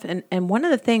stuff. And one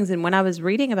of the things, and when I was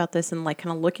reading about this and kind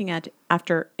of looking at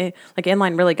after it,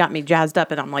 Inline really got me jazzed up,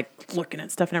 and I'm looking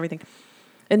at stuff and everything.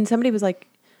 And somebody was like,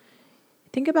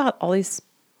 think about all these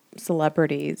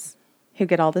celebrities who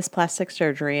get all this plastic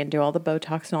surgery and do all the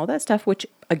Botox and all that stuff, which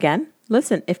again,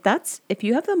 listen, if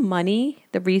you have the money,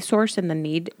 the resource, and the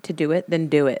need to do it, then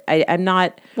do it. I'm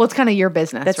not. Well, it's kind of your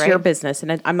business, That's right? your business,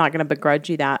 and I'm not going to begrudge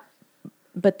you that.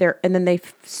 and then they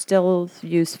still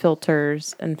use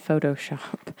filters and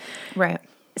Photoshop. Right.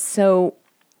 So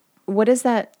what is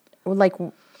that like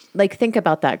think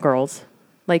about that, girls.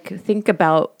 Like think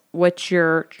about what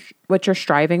you're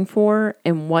striving for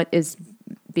and what is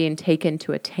being taken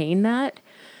to attain that.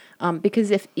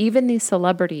 Because if even these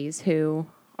celebrities who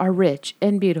are rich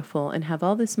and beautiful and have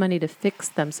all this money to fix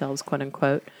themselves, quote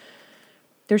unquote,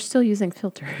 they're still using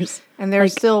filters. And they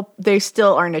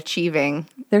still aren't achieving.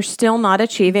 They're still not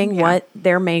achieving what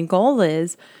their main goal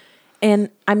is. And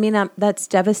I mean, that's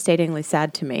devastatingly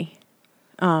sad to me.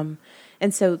 And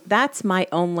so that's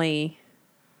one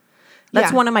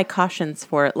of my cautions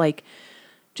for it. Like,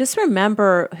 just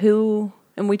remember who,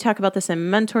 and we talk about this in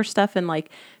mentor stuff, and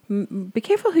like, be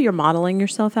careful who you're modeling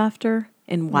yourself after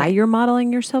and why you're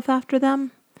modeling yourself after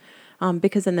them.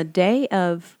 Because in the day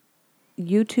of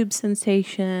YouTube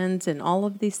sensations and all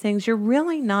of these things, you're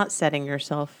really not setting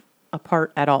yourself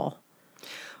apart at all.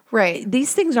 Right.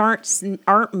 These things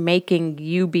aren't making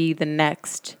you be the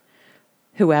next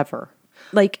whoever.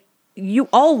 Like, you're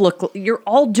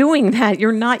all doing that.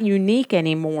 You're not unique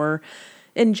anymore.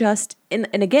 And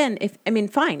again,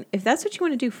 fine. If that's what you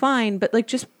want to do, fine. But like,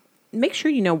 just make sure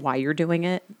you know why you're doing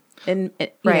it. And you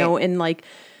know, and like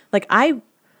I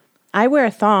wear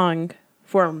a thong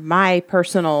for my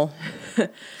personal,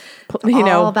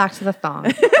 all back to the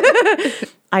thong.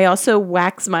 I also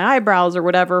wax my eyebrows or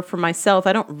whatever for myself.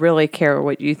 I don't really care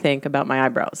what you think about my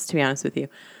eyebrows, to be honest with you.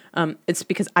 It's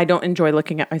because I don't enjoy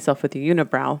looking at myself with a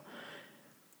unibrow.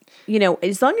 You know,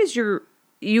 as long as you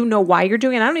know why you're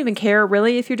doing it. I don't even care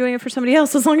really if you're doing it for somebody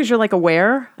else, as long as you're like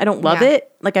aware. I don't love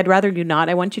it. Like, I'd rather you not.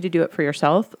 I want you to do it for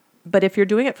yourself. But if you're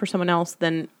doing it for someone else,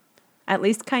 then at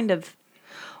least kind of.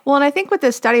 Well, and I think what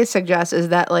this study suggests is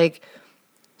that, like,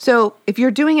 so if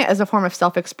you're doing it as a form of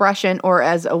self-expression or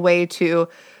as a way to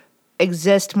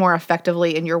exist more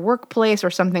effectively in your workplace or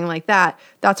something like that,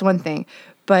 that's one thing.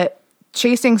 But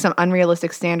chasing some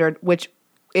unrealistic standard, which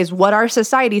is what our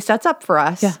society sets up for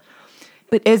us,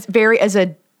 but is as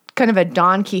a kind of a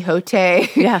Don Quixote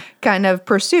kind of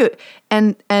pursuit.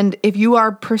 And if you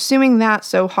are pursuing that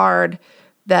so hard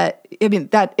that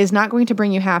is not going to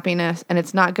bring you happiness, and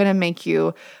it's not going to make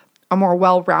you a more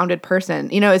well-rounded person.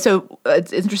 You know, so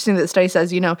it's interesting that the study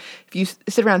says, you know, if you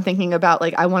sit around thinking about,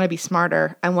 like, I want to be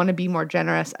smarter, I want to be more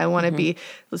generous, I want to be,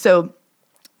 so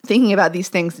thinking about these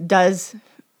things does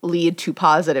lead to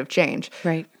positive change.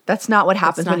 Right. That's not what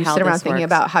happens when you sit around thinking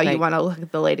about how you Right. want to look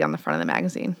at the lady on the front of the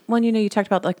magazine. Well, you know, you talked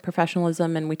about like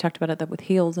professionalism, and we talked about it with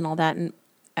heels and all that. And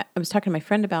I was talking to my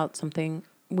friend about something.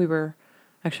 We were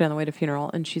actually on the way to a funeral,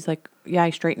 and she's like, yeah,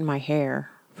 I straighten my hair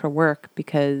for work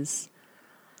because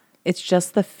it's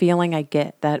just the feeling I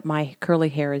get that my curly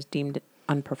hair is deemed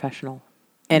unprofessional.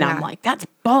 And I'm like, that's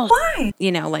bullshit. Why?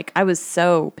 You know, like, I was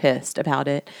so pissed about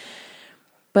it.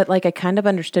 But like, I kind of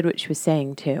understood what she was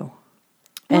saying too.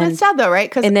 Well, it's sad though,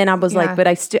 right? And then I was like, but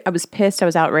I was pissed. I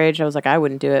was outraged. I was like, I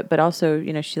wouldn't do it. But also,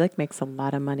 you know, she like makes a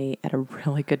lot of money at a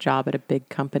really good job at a big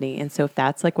company. And so if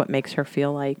that's like what makes her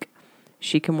feel like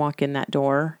she can walk in that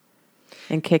door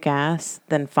and kick ass,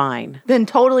 then fine. Then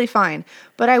totally fine.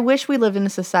 But I wish we lived in a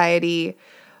society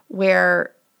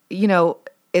where, you know,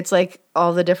 it's like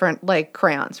all the different like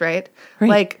crayons, right?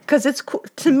 Like, because it's cool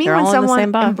to me when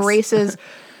someone embraces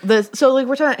so like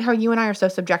we're talking about how you and I are so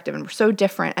subjective and we're so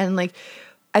different. And like,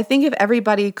 I think if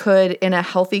everybody could, in a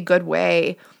healthy, good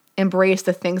way, embrace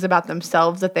the things about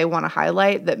themselves that they want to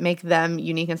highlight that make them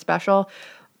unique and special,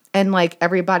 and like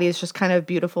everybody is just kind of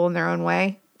beautiful in their own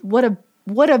way, what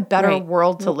a better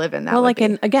world to live in that would be.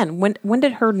 And again, when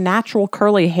did her natural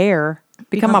curly hair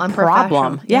become a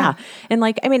problem? Yeah. And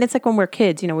like, I mean, it's like when we're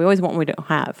kids, you know, we always want what we don't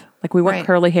have. Like, we want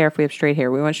curly hair if we have straight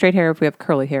hair. We want straight hair if we have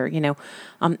curly hair, you know.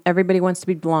 Everybody wants to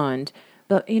be blonde.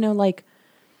 But, you know, like,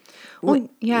 you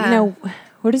know,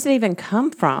 where does it even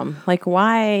come from? Like,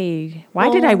 why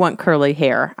did I want curly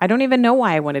hair? I don't even know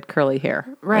why I wanted curly hair.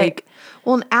 Right. Like,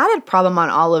 well, an added problem on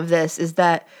all of this is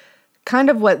that kind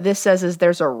of what this says is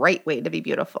there's a right way to be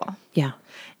beautiful. Yeah.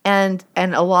 And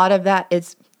a lot of that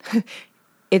is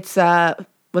it's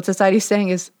what society's saying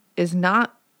is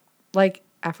not like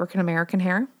African American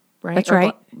hair, right? That's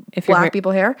right. If Black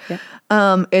people hair.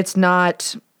 Yeah. It's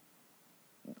not.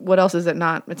 What else is it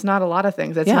not? It's not a lot of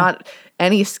things. It's not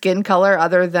any skin color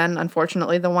other than,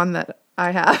 unfortunately, the one that I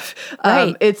have.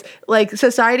 Right. It's like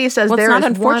society says it's not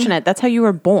unfortunate. That's how you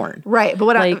were born. Right. But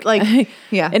what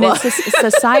yeah. And it's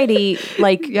society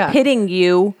like pitting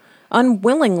you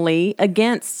unwillingly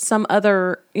against some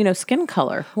other, you know, skin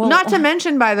color. Well, not to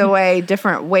mention, by the way,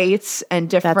 different weights and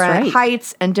different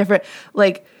heights and different,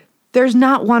 like, there's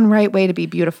not one right way to be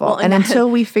beautiful. Well, and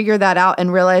until we figure that out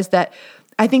and realize that,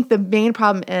 I think the main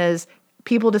problem is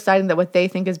people deciding that what they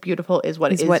think is beautiful is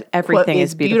what everything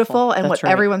is beautiful. and That's what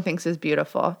right. everyone thinks is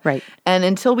beautiful. Right. And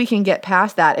until we can get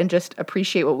past that and just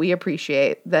appreciate what we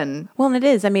appreciate, then Well, and it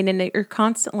is. I mean, and you're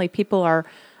constantly, people are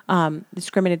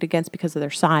discriminated against because of their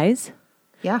size,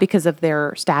 yeah. because of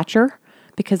their stature,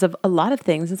 because of a lot of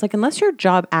things. It's like, unless your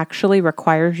job actually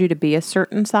requires you to be a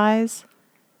certain size,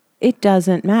 it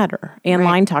doesn't matter. Anne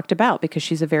Line talked about, because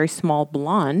she's a very small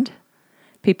blonde,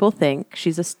 people think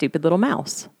she's a stupid little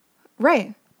mouse.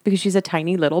 Right. Because she's a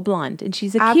tiny little blonde, and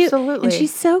she's Absolutely. and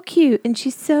she's so cute, and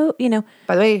she's so,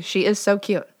 By the way, she is so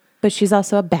cute. but she's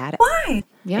also a badass. Why?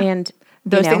 Yeah. And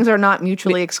Those things are not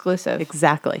mutually exclusive.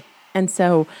 exactly. And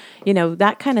so,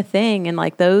 that kind of thing, and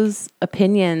like those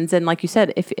opinions, and like you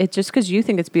said, if it's just because you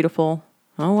think it's beautiful,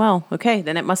 oh well, okay,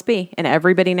 then it must be, and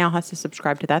everybody now has to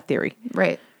subscribe to that theory.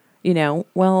 Right.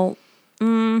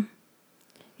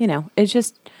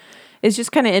 It's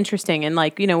just kind of interesting. And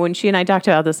like, when she and I talked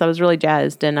about this, I was really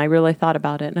jazzed, and I really thought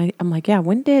about it. And I'm like, yeah,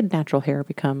 when did natural hair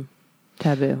become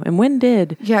taboo? And when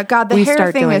did God, the we hair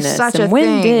start thing doing is this? such and a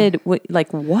when thing. did what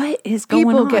is going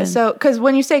People on? get so, because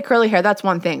when you say curly hair, that's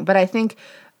one thing. But I think,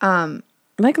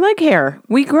 like leg hair.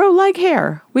 We grow leg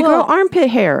hair. We grow armpit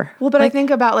hair. well, but I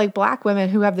think about like black women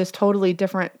who have this totally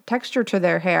different texture to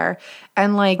their hair,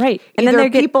 and like Right. And then either they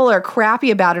get- people are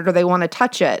crappy about it or they want to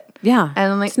touch it. Yeah.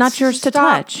 And like It's not yours to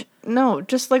stop. touch. No,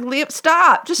 just like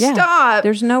stop. Just Yeah. stop.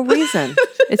 There's no reason.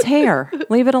 It's hair.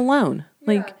 Leave it alone.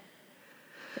 Like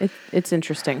it's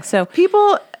interesting. So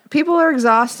people are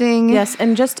exhausting. yes,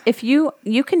 and just if you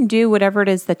can do whatever it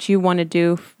is that you want to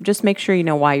do, just make sure you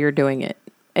know why you're doing it.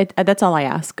 That's all I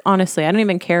ask. Honestly, I don't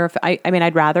even care if I mean,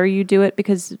 I'd rather you do it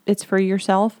because it's for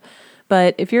yourself.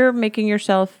 But if you're making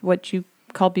yourself what you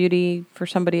call beauty for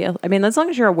somebody else, I mean, as long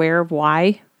as you're aware of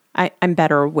why, I'm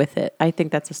better with it. I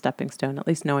think that's a stepping stone, at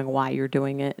least knowing why you're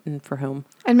doing it and for whom.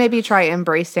 And maybe try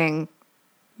embracing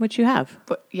What you have.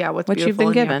 what's What you've been beautiful in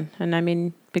you. given. And I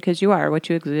mean, because you are, what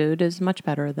you exude is much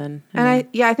better than. And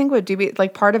I think what do be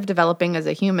like part of developing as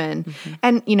a human, Mm-hmm.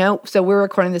 and so we're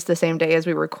recording this the same day as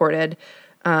we recorded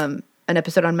an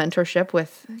episode on mentorship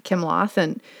with Kim Loth,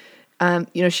 and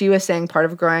she was saying part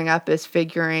of growing up is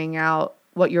figuring out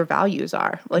what your values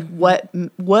are, like Mm-hmm.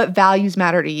 what values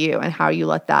matter to you and how you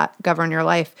let that govern your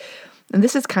life. And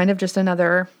this is kind of just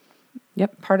another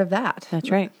part of that. That's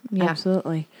right. Yeah.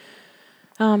 Absolutely.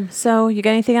 So you got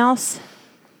anything else?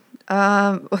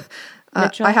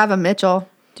 Mitchell? I have a Mitchell.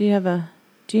 Do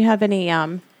you have any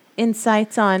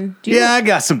insights on? Yeah, I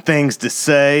got some things to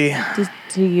say.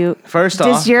 Do you? First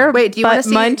Does off, your Wait, do you wanna butt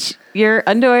see- munch your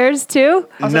underwears too?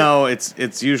 no,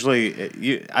 it's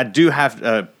usually I do have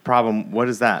a problem. What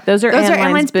is that? Those are Those are Anne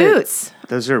Line's Line's boots.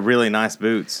 Those are really nice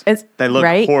boots. It's- They look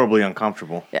right? horribly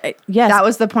uncomfortable. Yes. That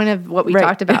was the point of what we Right.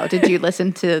 talked about. Did you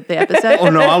listen to the episode? Oh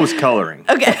no, I was coloring.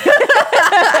 Okay.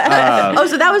 Oh,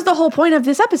 so that was the whole point of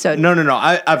this episode. No.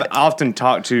 I've often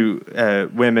talked to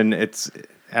women. It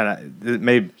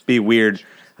may be weird,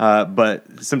 but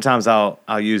sometimes I'll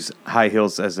use high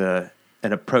heels as an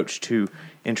approach to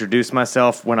introduce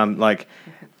myself when I'm like,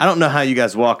 I don't know how you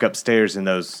guys walk upstairs in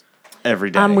those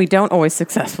every day. we don't always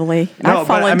successfully. No, I've but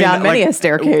fallen I mean, down many like, a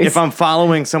staircase. If I'm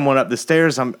following someone up the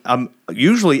stairs, I'm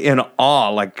usually in awe,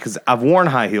 like because I've worn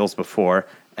high heels before.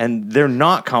 And they're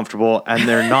not comfortable, and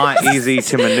they're not easy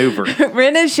to maneuver.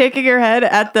 Rin is shaking her head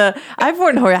at the. I've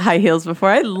worn high heels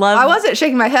before. I wasn't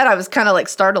shaking my head. I was kind of like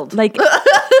startled. like.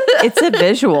 It's a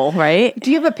visual, right? Do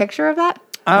you have a picture of that?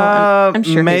 I'm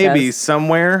sure he Maybe does.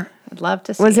 somewhere. I'd love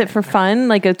to see Was it for fun,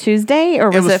 like a Tuesday, or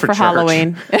was was it for for church.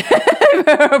 Halloween?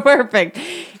 Perfect.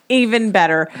 Even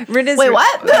better. Rin is Wait,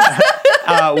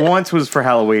 what? Once was for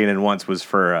Halloween, and once was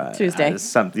for Tuesday. It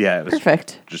was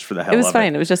Perfect. just for the hell It was of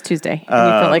fine. It was just Tuesday. And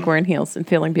you felt like wearing heels and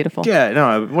feeling beautiful. Yeah,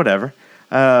 no, whatever.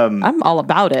 I'm all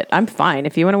about it. I'm fine.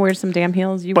 If you want to wear some damn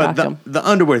heels, you rock But them. the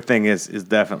underwear thing is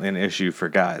definitely an issue for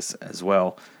guys as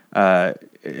well. I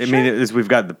mean, we've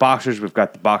got the boxers, we've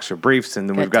got the boxer briefs, and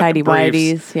then we've got tidy the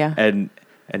briefs, whities, yeah. and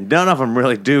none of them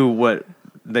really do what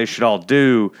they should all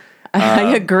do.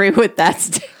 I agree with that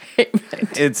statement.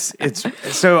 It's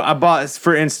so I bought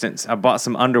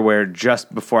some underwear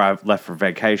just before I left for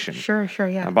vacation. Sure,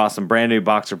 yeah. I bought some brand new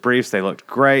boxer briefs. They looked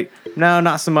great. No,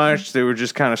 not so much. They were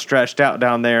just kind of stretched out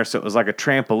down there, so it was like a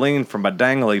trampoline for my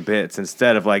dangly bits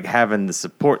instead of like having the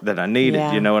support that I needed.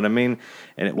 Yeah. You know what I mean?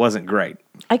 And it wasn't great.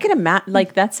 I can imagine,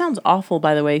 like, that sounds awful,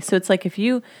 by the way. So it's like if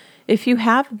you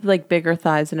have like bigger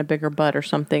thighs and a bigger butt or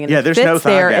something, and Yeah, it there's fits no thigh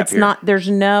there, gap it's here. not. There's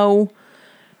no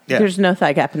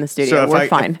thigh gap in the studio. So We're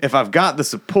fine. if I've got the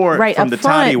support Right from up the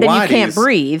front, tidy then whities, you can't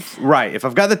breathe. Right. If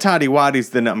I've got the tidy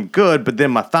whities, then I'm good. But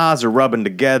then my thighs are rubbing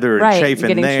together and Right, chafing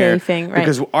getting there chafing, right.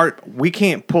 because we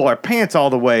can't pull our pants all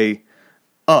the way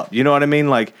up. You know what I mean?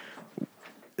 Like,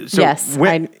 so Yes,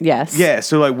 yes. Yeah,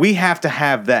 so like we have to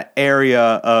have that area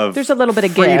of There's a little bit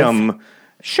of freedom.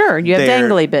 Sure, you have there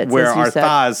dangly bits, where as you our said.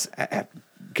 thighs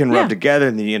can rub Yeah. together,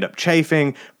 and then you end up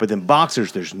chafing. But then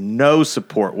boxers, there's no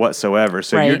support whatsoever.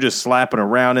 So you're Right. just slapping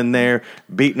around in there,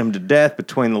 beating them to death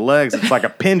between the legs. It's like a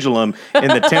pendulum in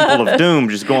the Temple of Doom,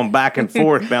 just going back and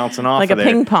forth, bouncing off Like of a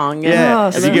there. ping pong, yeah. Yeah, Oh,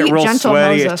 if you sweet, get real gentle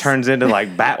sweaty, Moses. it turns into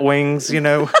like bat wings, you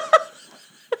know.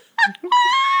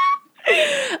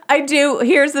 I do.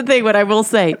 Here's the thing. What I will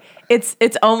say, it's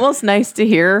almost nice to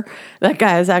hear that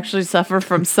guys actually suffer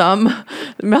from some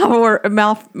wardrobe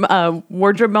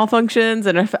malfunctions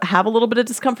and have a little bit of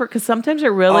discomfort, because sometimes it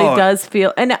really Oh. does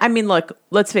feel. And I mean, look,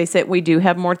 let's face it, we do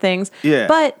have more things. Yeah.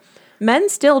 But men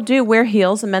still do wear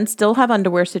heels, and men still have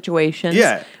underwear situations.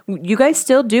 Yeah. You guys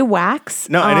still do wax.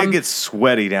 No, and it gets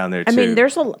sweaty down there too. I mean,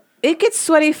 it gets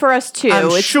sweaty for us too. I'm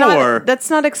It's sure. not, that's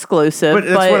not exclusive. But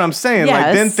that's what I'm saying. Like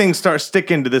then yes. things start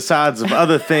sticking to the sides of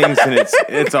other things, and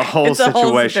it's a whole It's a whole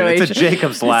situation. It's a situation.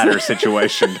 Jacob's ladder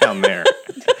situation down there.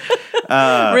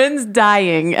 Rin's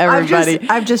dying, everybody.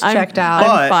 I've just checked out. I'm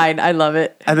But- fine. I love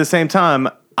it. At the same time,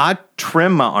 I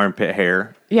trim my armpit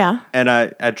hair. Yeah. And I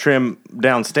trim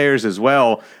downstairs as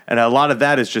well. And a lot of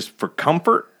that is just for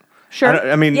comfort.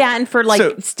 Sure. I mean, yeah, and for like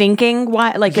so- stinking,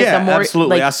 why? Like, Yeah, the more,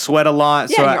 absolutely. Like, I sweat a lot,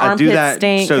 so Yeah, your I do armpits that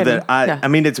stink so and- that yeah. I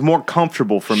mean, it's more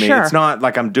comfortable for me. Sure. It's not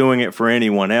like I'm doing it for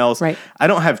anyone else. Right. I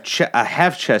don't have I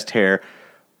have chest hair,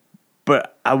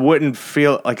 but I wouldn't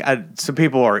feel like some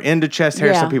people are into chest hair,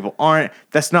 Yeah. some people aren't.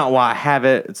 That's not why I have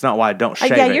it. It's not why I don't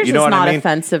shave yeah, it. yours You know is what not I mean?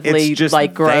 offensively It's just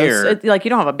like gross. there. Like, you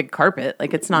don't have a big carpet.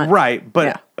 Like, it's not Right, but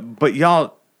Yeah. but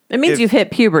y'all. It means if- you've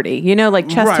hit puberty. You know, like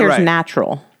chest Right, hair's right.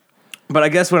 natural. But I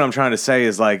guess what I'm trying to say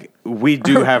is like we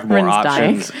do have more Rin's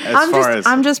dying. options as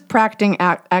I'm just practicing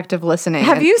active listening.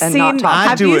 Have you and not seen? talking. I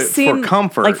Have do you it for seen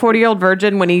comfort. like 40-year-old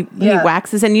virgin when he Yeah.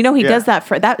 waxes, and you know he Yeah. does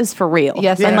that is for real.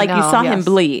 Yes, and I like you know, saw him yes.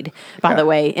 bleed, by Yeah. the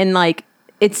way, and like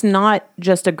it's not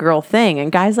just a girl thing.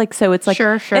 And guys like so it's like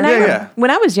Sure. And Yeah.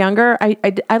 when I was younger,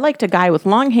 I liked a guy with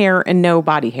long hair and no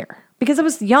body hair. Because I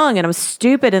was young and I was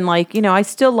stupid and like, you know, I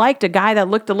still liked a guy that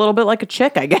looked a little bit like a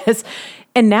chick, I guess.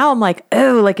 And now I'm like,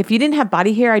 oh, like if you didn't have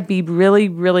body hair, I'd be really,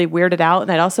 really weirded out.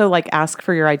 And I'd also like ask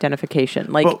for your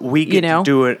identification. Like, But we get to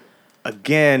do it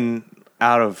again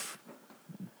out of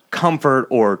comfort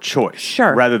or choice,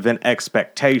 Sure. rather than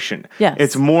expectation. Yes.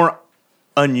 It's more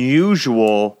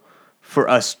unusual for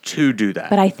us to do that.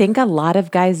 But I think a lot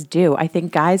of guys do. I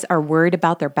think guys are worried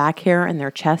about their back hair and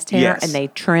their chest hair, Yes. and they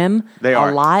trim They are.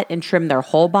 a lot and trim their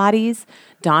whole bodies.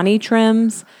 Donnie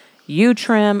trims, you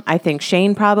trim. I think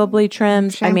Shane probably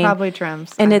trims. Shane probably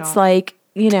trims. And I it's don't. like,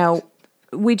 you know,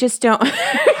 we just don't.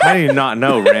 How do you not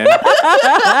know, Ren?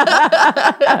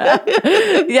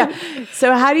 Yeah.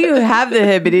 So how do you have the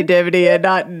hibbity dibbity and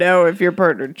not know if your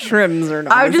partner trims or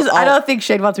not? I It's all- don't think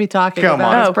Shane wants me talking Come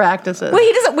about on. his Oh. practices. Well,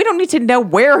 he doesn't. We don't need to know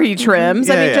where he trims.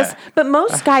 I Yeah, mean, yeah. but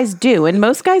most guys do, and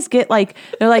most guys get like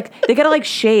they gotta like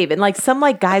shave, and like some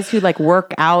like guys who like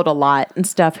work out a lot and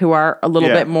stuff who are a little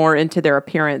Yeah. bit more into their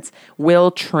appearance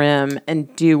will trim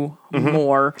and do Mm-hmm.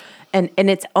 more, and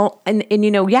it's all and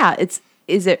you know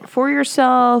is it for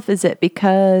yourself? Is it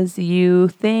because you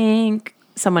think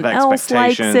someone The else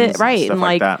likes expectations it, and right? stuff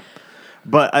like that.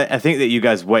 But I think that you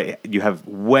guys you have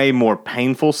way more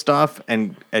painful stuff,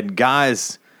 and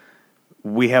guys,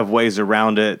 we have ways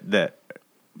around it that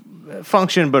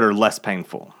function but are less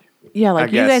painful. Yeah, like I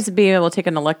you guess. guys being able to take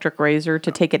an electric razor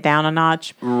to take it down a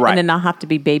notch, Right. and then not have to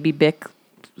be baby Bic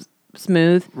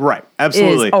smooth, Right,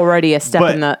 absolutely. is already a step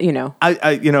But in the, you know.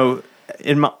 I you know,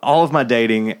 in all of my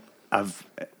dating, I've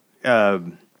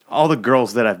all the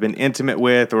girls that I've been intimate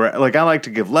with, or like I like to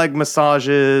give leg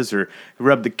massages or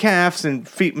rub the calves and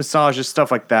feet massages,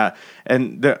 stuff like that.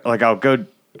 And like I'll go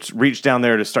reach down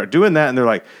there to start doing that, and they're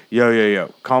like, "Yo,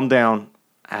 calm down.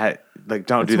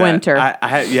 Don't do that." winter.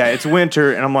 Yeah, it's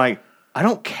winter, and I'm like, I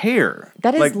don't care.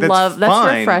 That is like, love. That's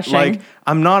fine. refreshing. Like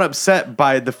I'm not upset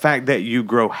by the fact that you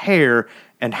grow hair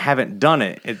and haven't done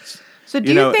it. It's So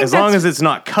do you think as long that's- as it's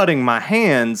not cutting my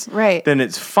hands, Right. then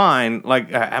it's fine.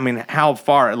 Like, I mean, how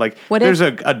far? Like, What there's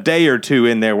if- a day or two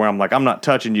in there where I'm like, I'm not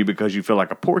touching you because you feel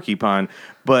like a porcupine.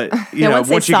 But you Yeah, know, once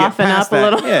they once you get soften past up a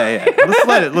that, little.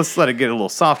 yeah. Let's let it get a little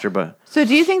softer. But So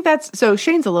do you think so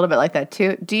Shane's a little bit like that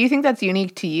too. Do you think that's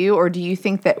unique to you, or do you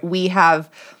think that we have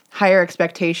higher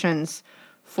expectations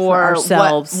for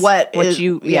ourselves, what what is,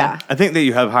 you- yeah. I think that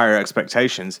you have higher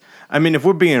expectations. I mean, if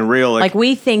we're being real, Like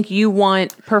we think you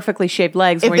want perfectly shaped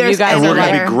legs, If where you there's guys and are we're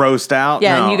going like, to be grossed out.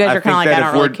 Yeah, and No, you guys are think kinda like, that I if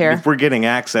don't really we're- care. If we're getting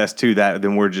access to that,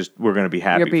 then we're going to be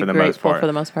happy You'll be for the most grateful part. for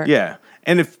the most part. Yeah,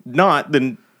 and if not,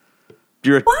 then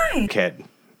you're a kid.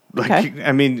 Like, Okay.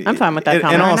 I mean, I'm fine with that In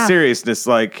comment. all Fair enough. seriousness,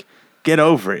 like, get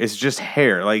over it. It's just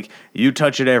hair. Like, you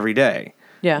touch it every day.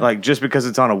 Yeah. Like, just because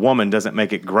it's on a woman doesn't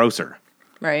make it grosser.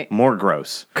 Right. More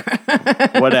gross.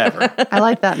 Whatever. I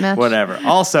like that, Mitch. Whatever.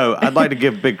 Also, I'd like to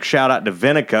give a big shout out to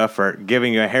Vinica for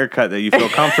giving you a haircut that you feel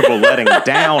comfortable letting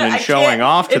down and showing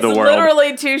off to the world. It's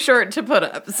literally too short to put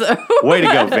up. So Way to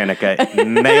go, Vinica.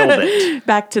 Nailed it.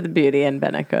 back to the beauty and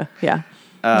Venica. Yeah.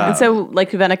 And so,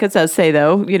 like Venica does say,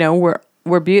 though, you know,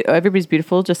 everybody's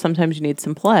beautiful. Just sometimes you need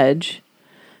some pledge.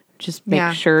 Just make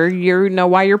Yeah. sure you know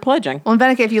why you're pledging. Well,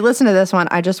 Venica, if you listen to this one,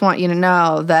 I just want you to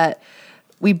know that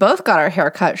we both got our hair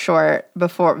cut short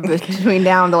between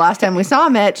now and the last time we saw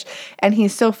Mitch, and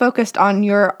he's so focused on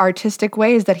your artistic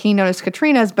ways that he noticed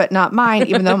Katrina's, but not mine,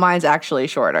 even though mine's actually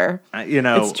shorter. You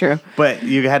know, It's true. But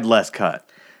you had less cut.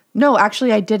 No,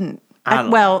 actually, I didn't.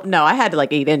 Well, no, I had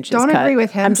like 8 inches. Don't cut. agree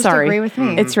with him, I'm just sorry. agree with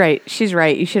me. It's right. She's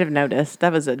right. You should have noticed.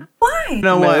 That was a You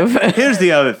know Move. what? Here's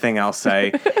the other thing I'll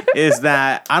say is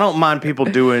that I don't mind people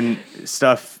doing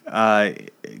stuff,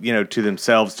 to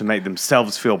themselves to make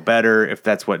themselves feel better if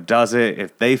that's what does it,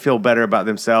 if they feel better about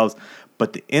themselves.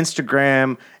 But the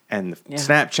Instagram and the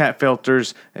Snapchat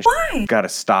filters got to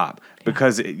stop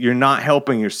because you're not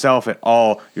helping yourself at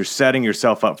all. You're setting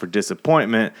yourself up for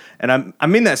disappointment. And I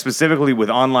mean that specifically with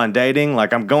online dating.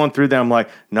 Like I'm going through them, I'm like,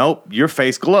 nope, your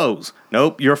face glows.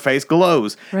 Nope, your face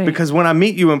glows. Right. Because when I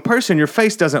meet you in person, your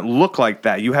face doesn't look like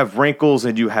that. You have wrinkles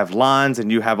and you have lines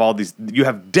and you have you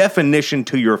have definition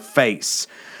to your face.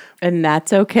 and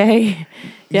that's okay.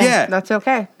 Yeah. That's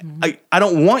okay. I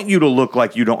don't want you to look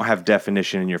like you don't have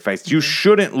definition in your face. You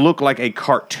shouldn't look like a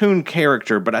cartoon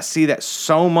character, but I see that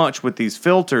so much with these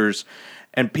filters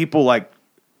and people like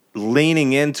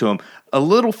leaning into them. A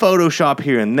little Photoshop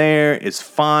here and there is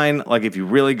fine. Like if you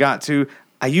really got to,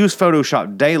 I use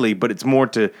Photoshop daily, but it's more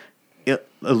to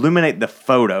illuminate the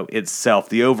photo itself,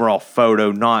 the overall photo.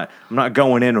 I'm not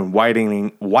going in and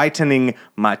whitening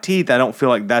my teeth. I don't feel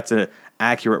like that's a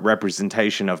accurate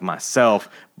representation of myself.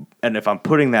 And if I'm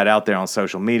putting that out there on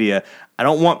social media, I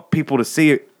don't want people to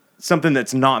see something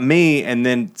that's not me and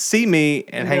then see me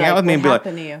and hang out with me and be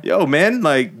like, yo, man,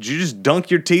 like, did you just dunk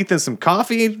your teeth in some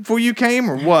coffee before you came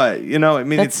or what? You know, I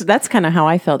mean, That's kind of how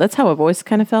I felt. That's how I've always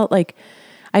kind of felt. Like,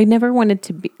 I never wanted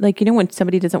to be, like, you know, when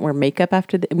somebody doesn't wear makeup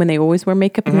when they always wear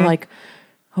makeup and they're like,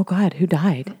 oh God, who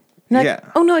died? And Yeah.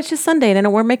 oh no, it's just Sunday and I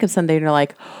don't wear makeup Sunday. And they're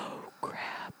like,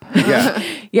 yeah.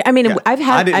 yeah, I mean, Yeah.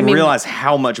 I didn't realize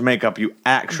how much makeup you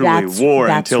actually wore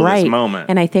until this moment.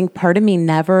 And I think part of me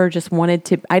never just wanted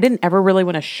to, I didn't ever really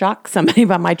want to shock somebody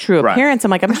about my true Right. appearance.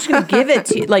 I'm like, I'm just going to give it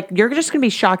to you. Like, you're just going to be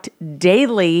shocked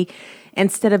daily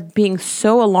instead of being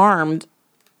so alarmed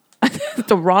at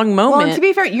the wrong moment. Well, and to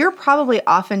be fair, you're probably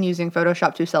often using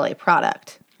Photoshop to sell a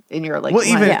product in your line of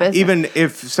business. even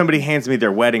if somebody hands me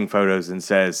their wedding photos and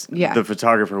says the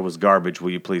photographer was garbage, will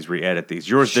you please re-edit these?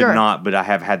 Yours did not, but I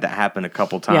have had that happen a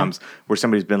couple times where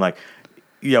somebody's been like,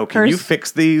 yo, can you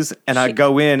fix these? And I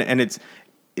go in and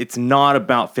it's not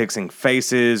about fixing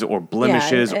faces or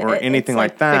blemishes or anything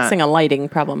like that. Fixing a lighting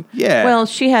problem. Yeah. Well,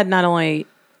 she had not only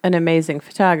an amazing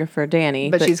photographer, Danny,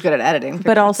 but she's good at editing.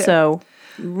 but also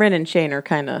Ren and Shane are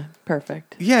kind of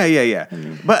perfect. Yeah.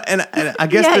 But and I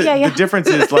guess the difference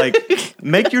is like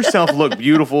make yourself look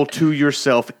beautiful to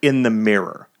yourself in the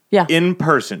mirror. Yeah. In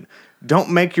person.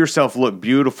 Don't make yourself look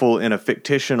beautiful in a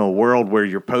fictional world where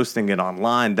you're posting it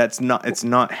online. It's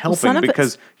not helping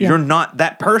because you're not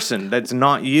that person. That's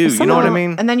not you. You know what I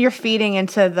mean? And then you're feeding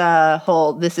into the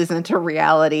whole this isn't a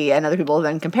reality and other people are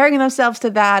then comparing themselves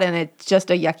to that and it's just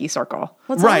a yucky circle.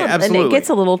 Well, Right, absolutely. And it gets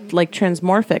a little like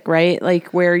transmorphic, right?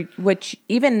 Like which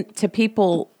even to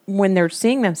people when they're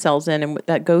seeing themselves in and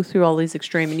that go through all these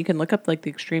extreme, and you can look up like the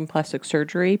extreme plastic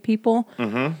surgery people.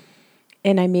 Mm-hmm.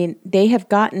 And I mean, they have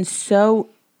gotten so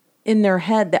in their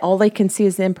head that all they can see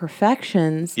is the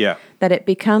imperfections. Yeah. That it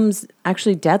becomes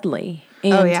actually deadly.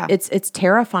 And it's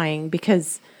terrifying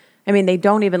because, I mean, they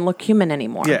don't even look human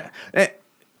anymore. Yeah.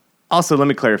 Also, let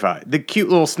me clarify. The cute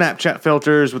little Snapchat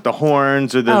filters with the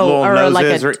horns or the little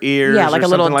noses or ears like or a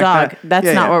little something dog. like that.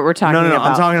 That's not what we're talking about. No.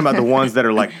 I'm talking about the ones that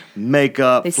are like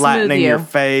makeup, They smooth flattening your you.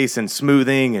 face and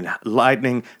smoothing and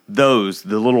lightening. Those,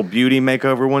 the little beauty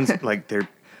makeover ones, like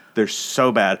they're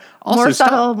so bad. Also, More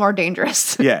subtle, more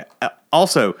dangerous. Yeah.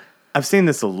 Also, I've seen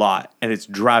this a lot, and it's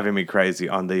driving me crazy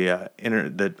on the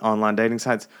the online dating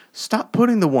sites. Stop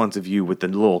putting the ones of you with the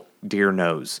little deer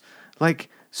nose. Like,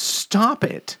 stop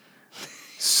it.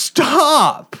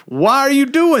 Stop! Why are you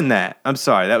doing that? I'm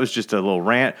sorry, that was just a little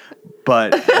rant,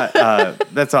 but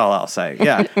that's all I'll say.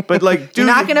 Yeah, but like, You're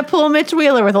not going to pull Mitch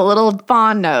Wheeler with a little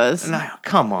fawn nose. No,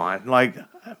 come on, like,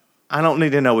 I don't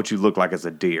need to know what you look like as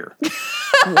a deer.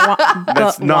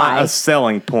 That's not a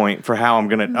selling point for how I'm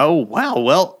gonna. Oh wow,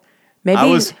 well. Maybe I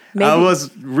was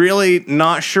really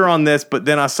not sure on this, but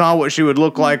then I saw what she would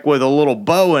look like with a little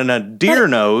bow and a deer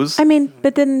nose. I mean,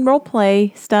 but then role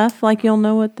play stuff, like you'll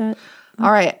know what that.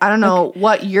 All right, I don't know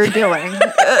what you're doing.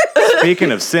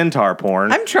 Speaking of centaur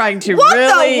porn, I'm trying to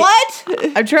What?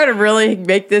 I'm trying to really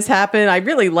make this happen. I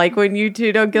really like when you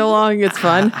two don't get along. It's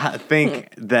fun. I think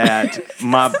that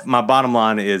my bottom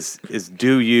line is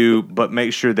do you, but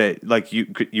make sure that, like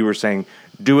you were saying,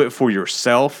 do it for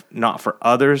yourself, not for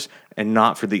others, and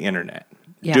not for the internet.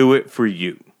 Yeah. Do it for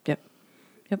you. Yep.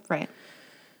 Right.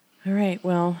 All right.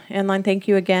 Well, Anline, thank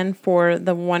you again for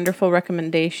the wonderful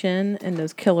recommendation and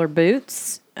those killer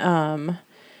boots. And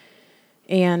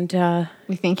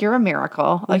We think you're a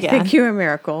miracle. I Again. think you're a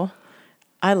miracle.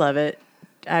 I love it.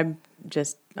 I'm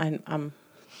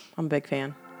a big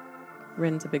fan.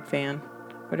 Rin's a big fan.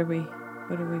 What are we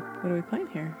playing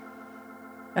here?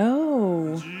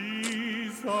 Oh.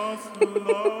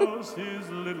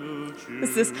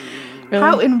 Is this really?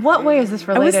 How? In what way is this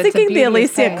I related? was thinking to the Beauty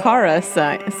Alicia Faye? Cara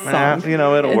song.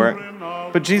 It'll work.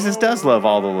 But Jesus does love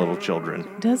all the little children.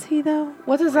 Does he though?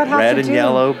 What does that have Red to and do?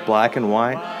 yellow, black and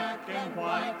white.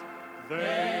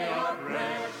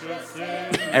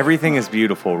 Everything is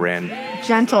beautiful, Ren.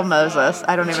 Gentle Moses.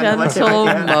 I don't even know what to Gentle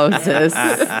do. Moses.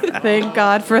 Thank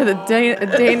God for the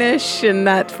Danish in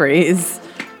that phrase.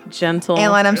 Gentle.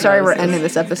 Anline, I'm sorry we're Moses. ending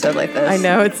this episode like this. I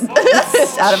know it's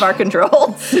It's out of our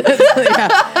control.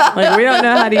 yeah. Like we don't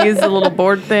know how to use the little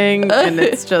board thing, and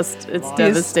it's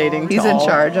devastating. He's in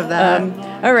charge of that.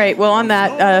 All right. Well, on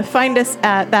that, find us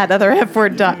at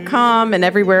thatotherfword.com and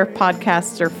everywhere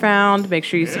podcasts are found. Make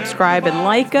sure you subscribe and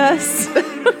like us. Find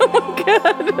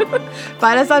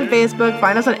us on Facebook.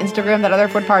 Find us on Instagram. That other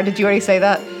foot part. Did you already say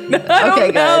that? I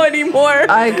don't know anymore.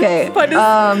 Okay. Find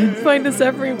us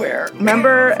everywhere.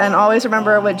 Remember and always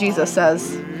remember what Jesus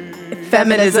says.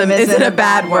 Feminism isn't a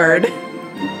bad word.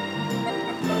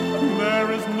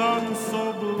 There is none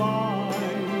so blind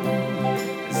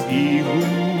as he who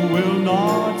will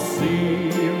not see.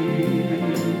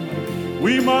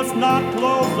 We must not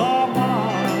close our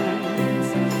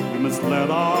minds. We must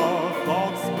let our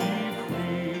thoughts be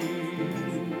free.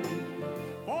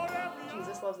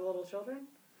 Jesus loves the little children.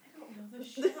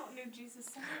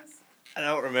 I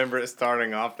don't remember it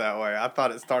starting off that way. I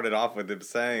thought it started off with him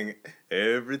saying,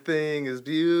 "Everything is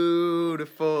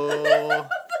beautiful."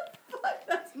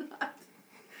 That's not.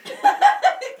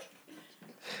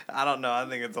 I don't know. I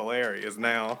think it's hilarious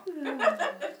now.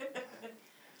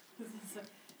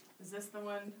 Is this the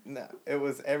one? No, it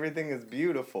was "Everything is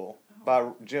Beautiful" by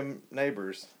Jim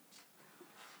Nabors,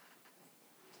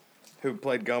 who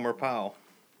played Gomer Pyle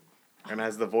and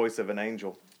has the voice of an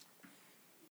angel.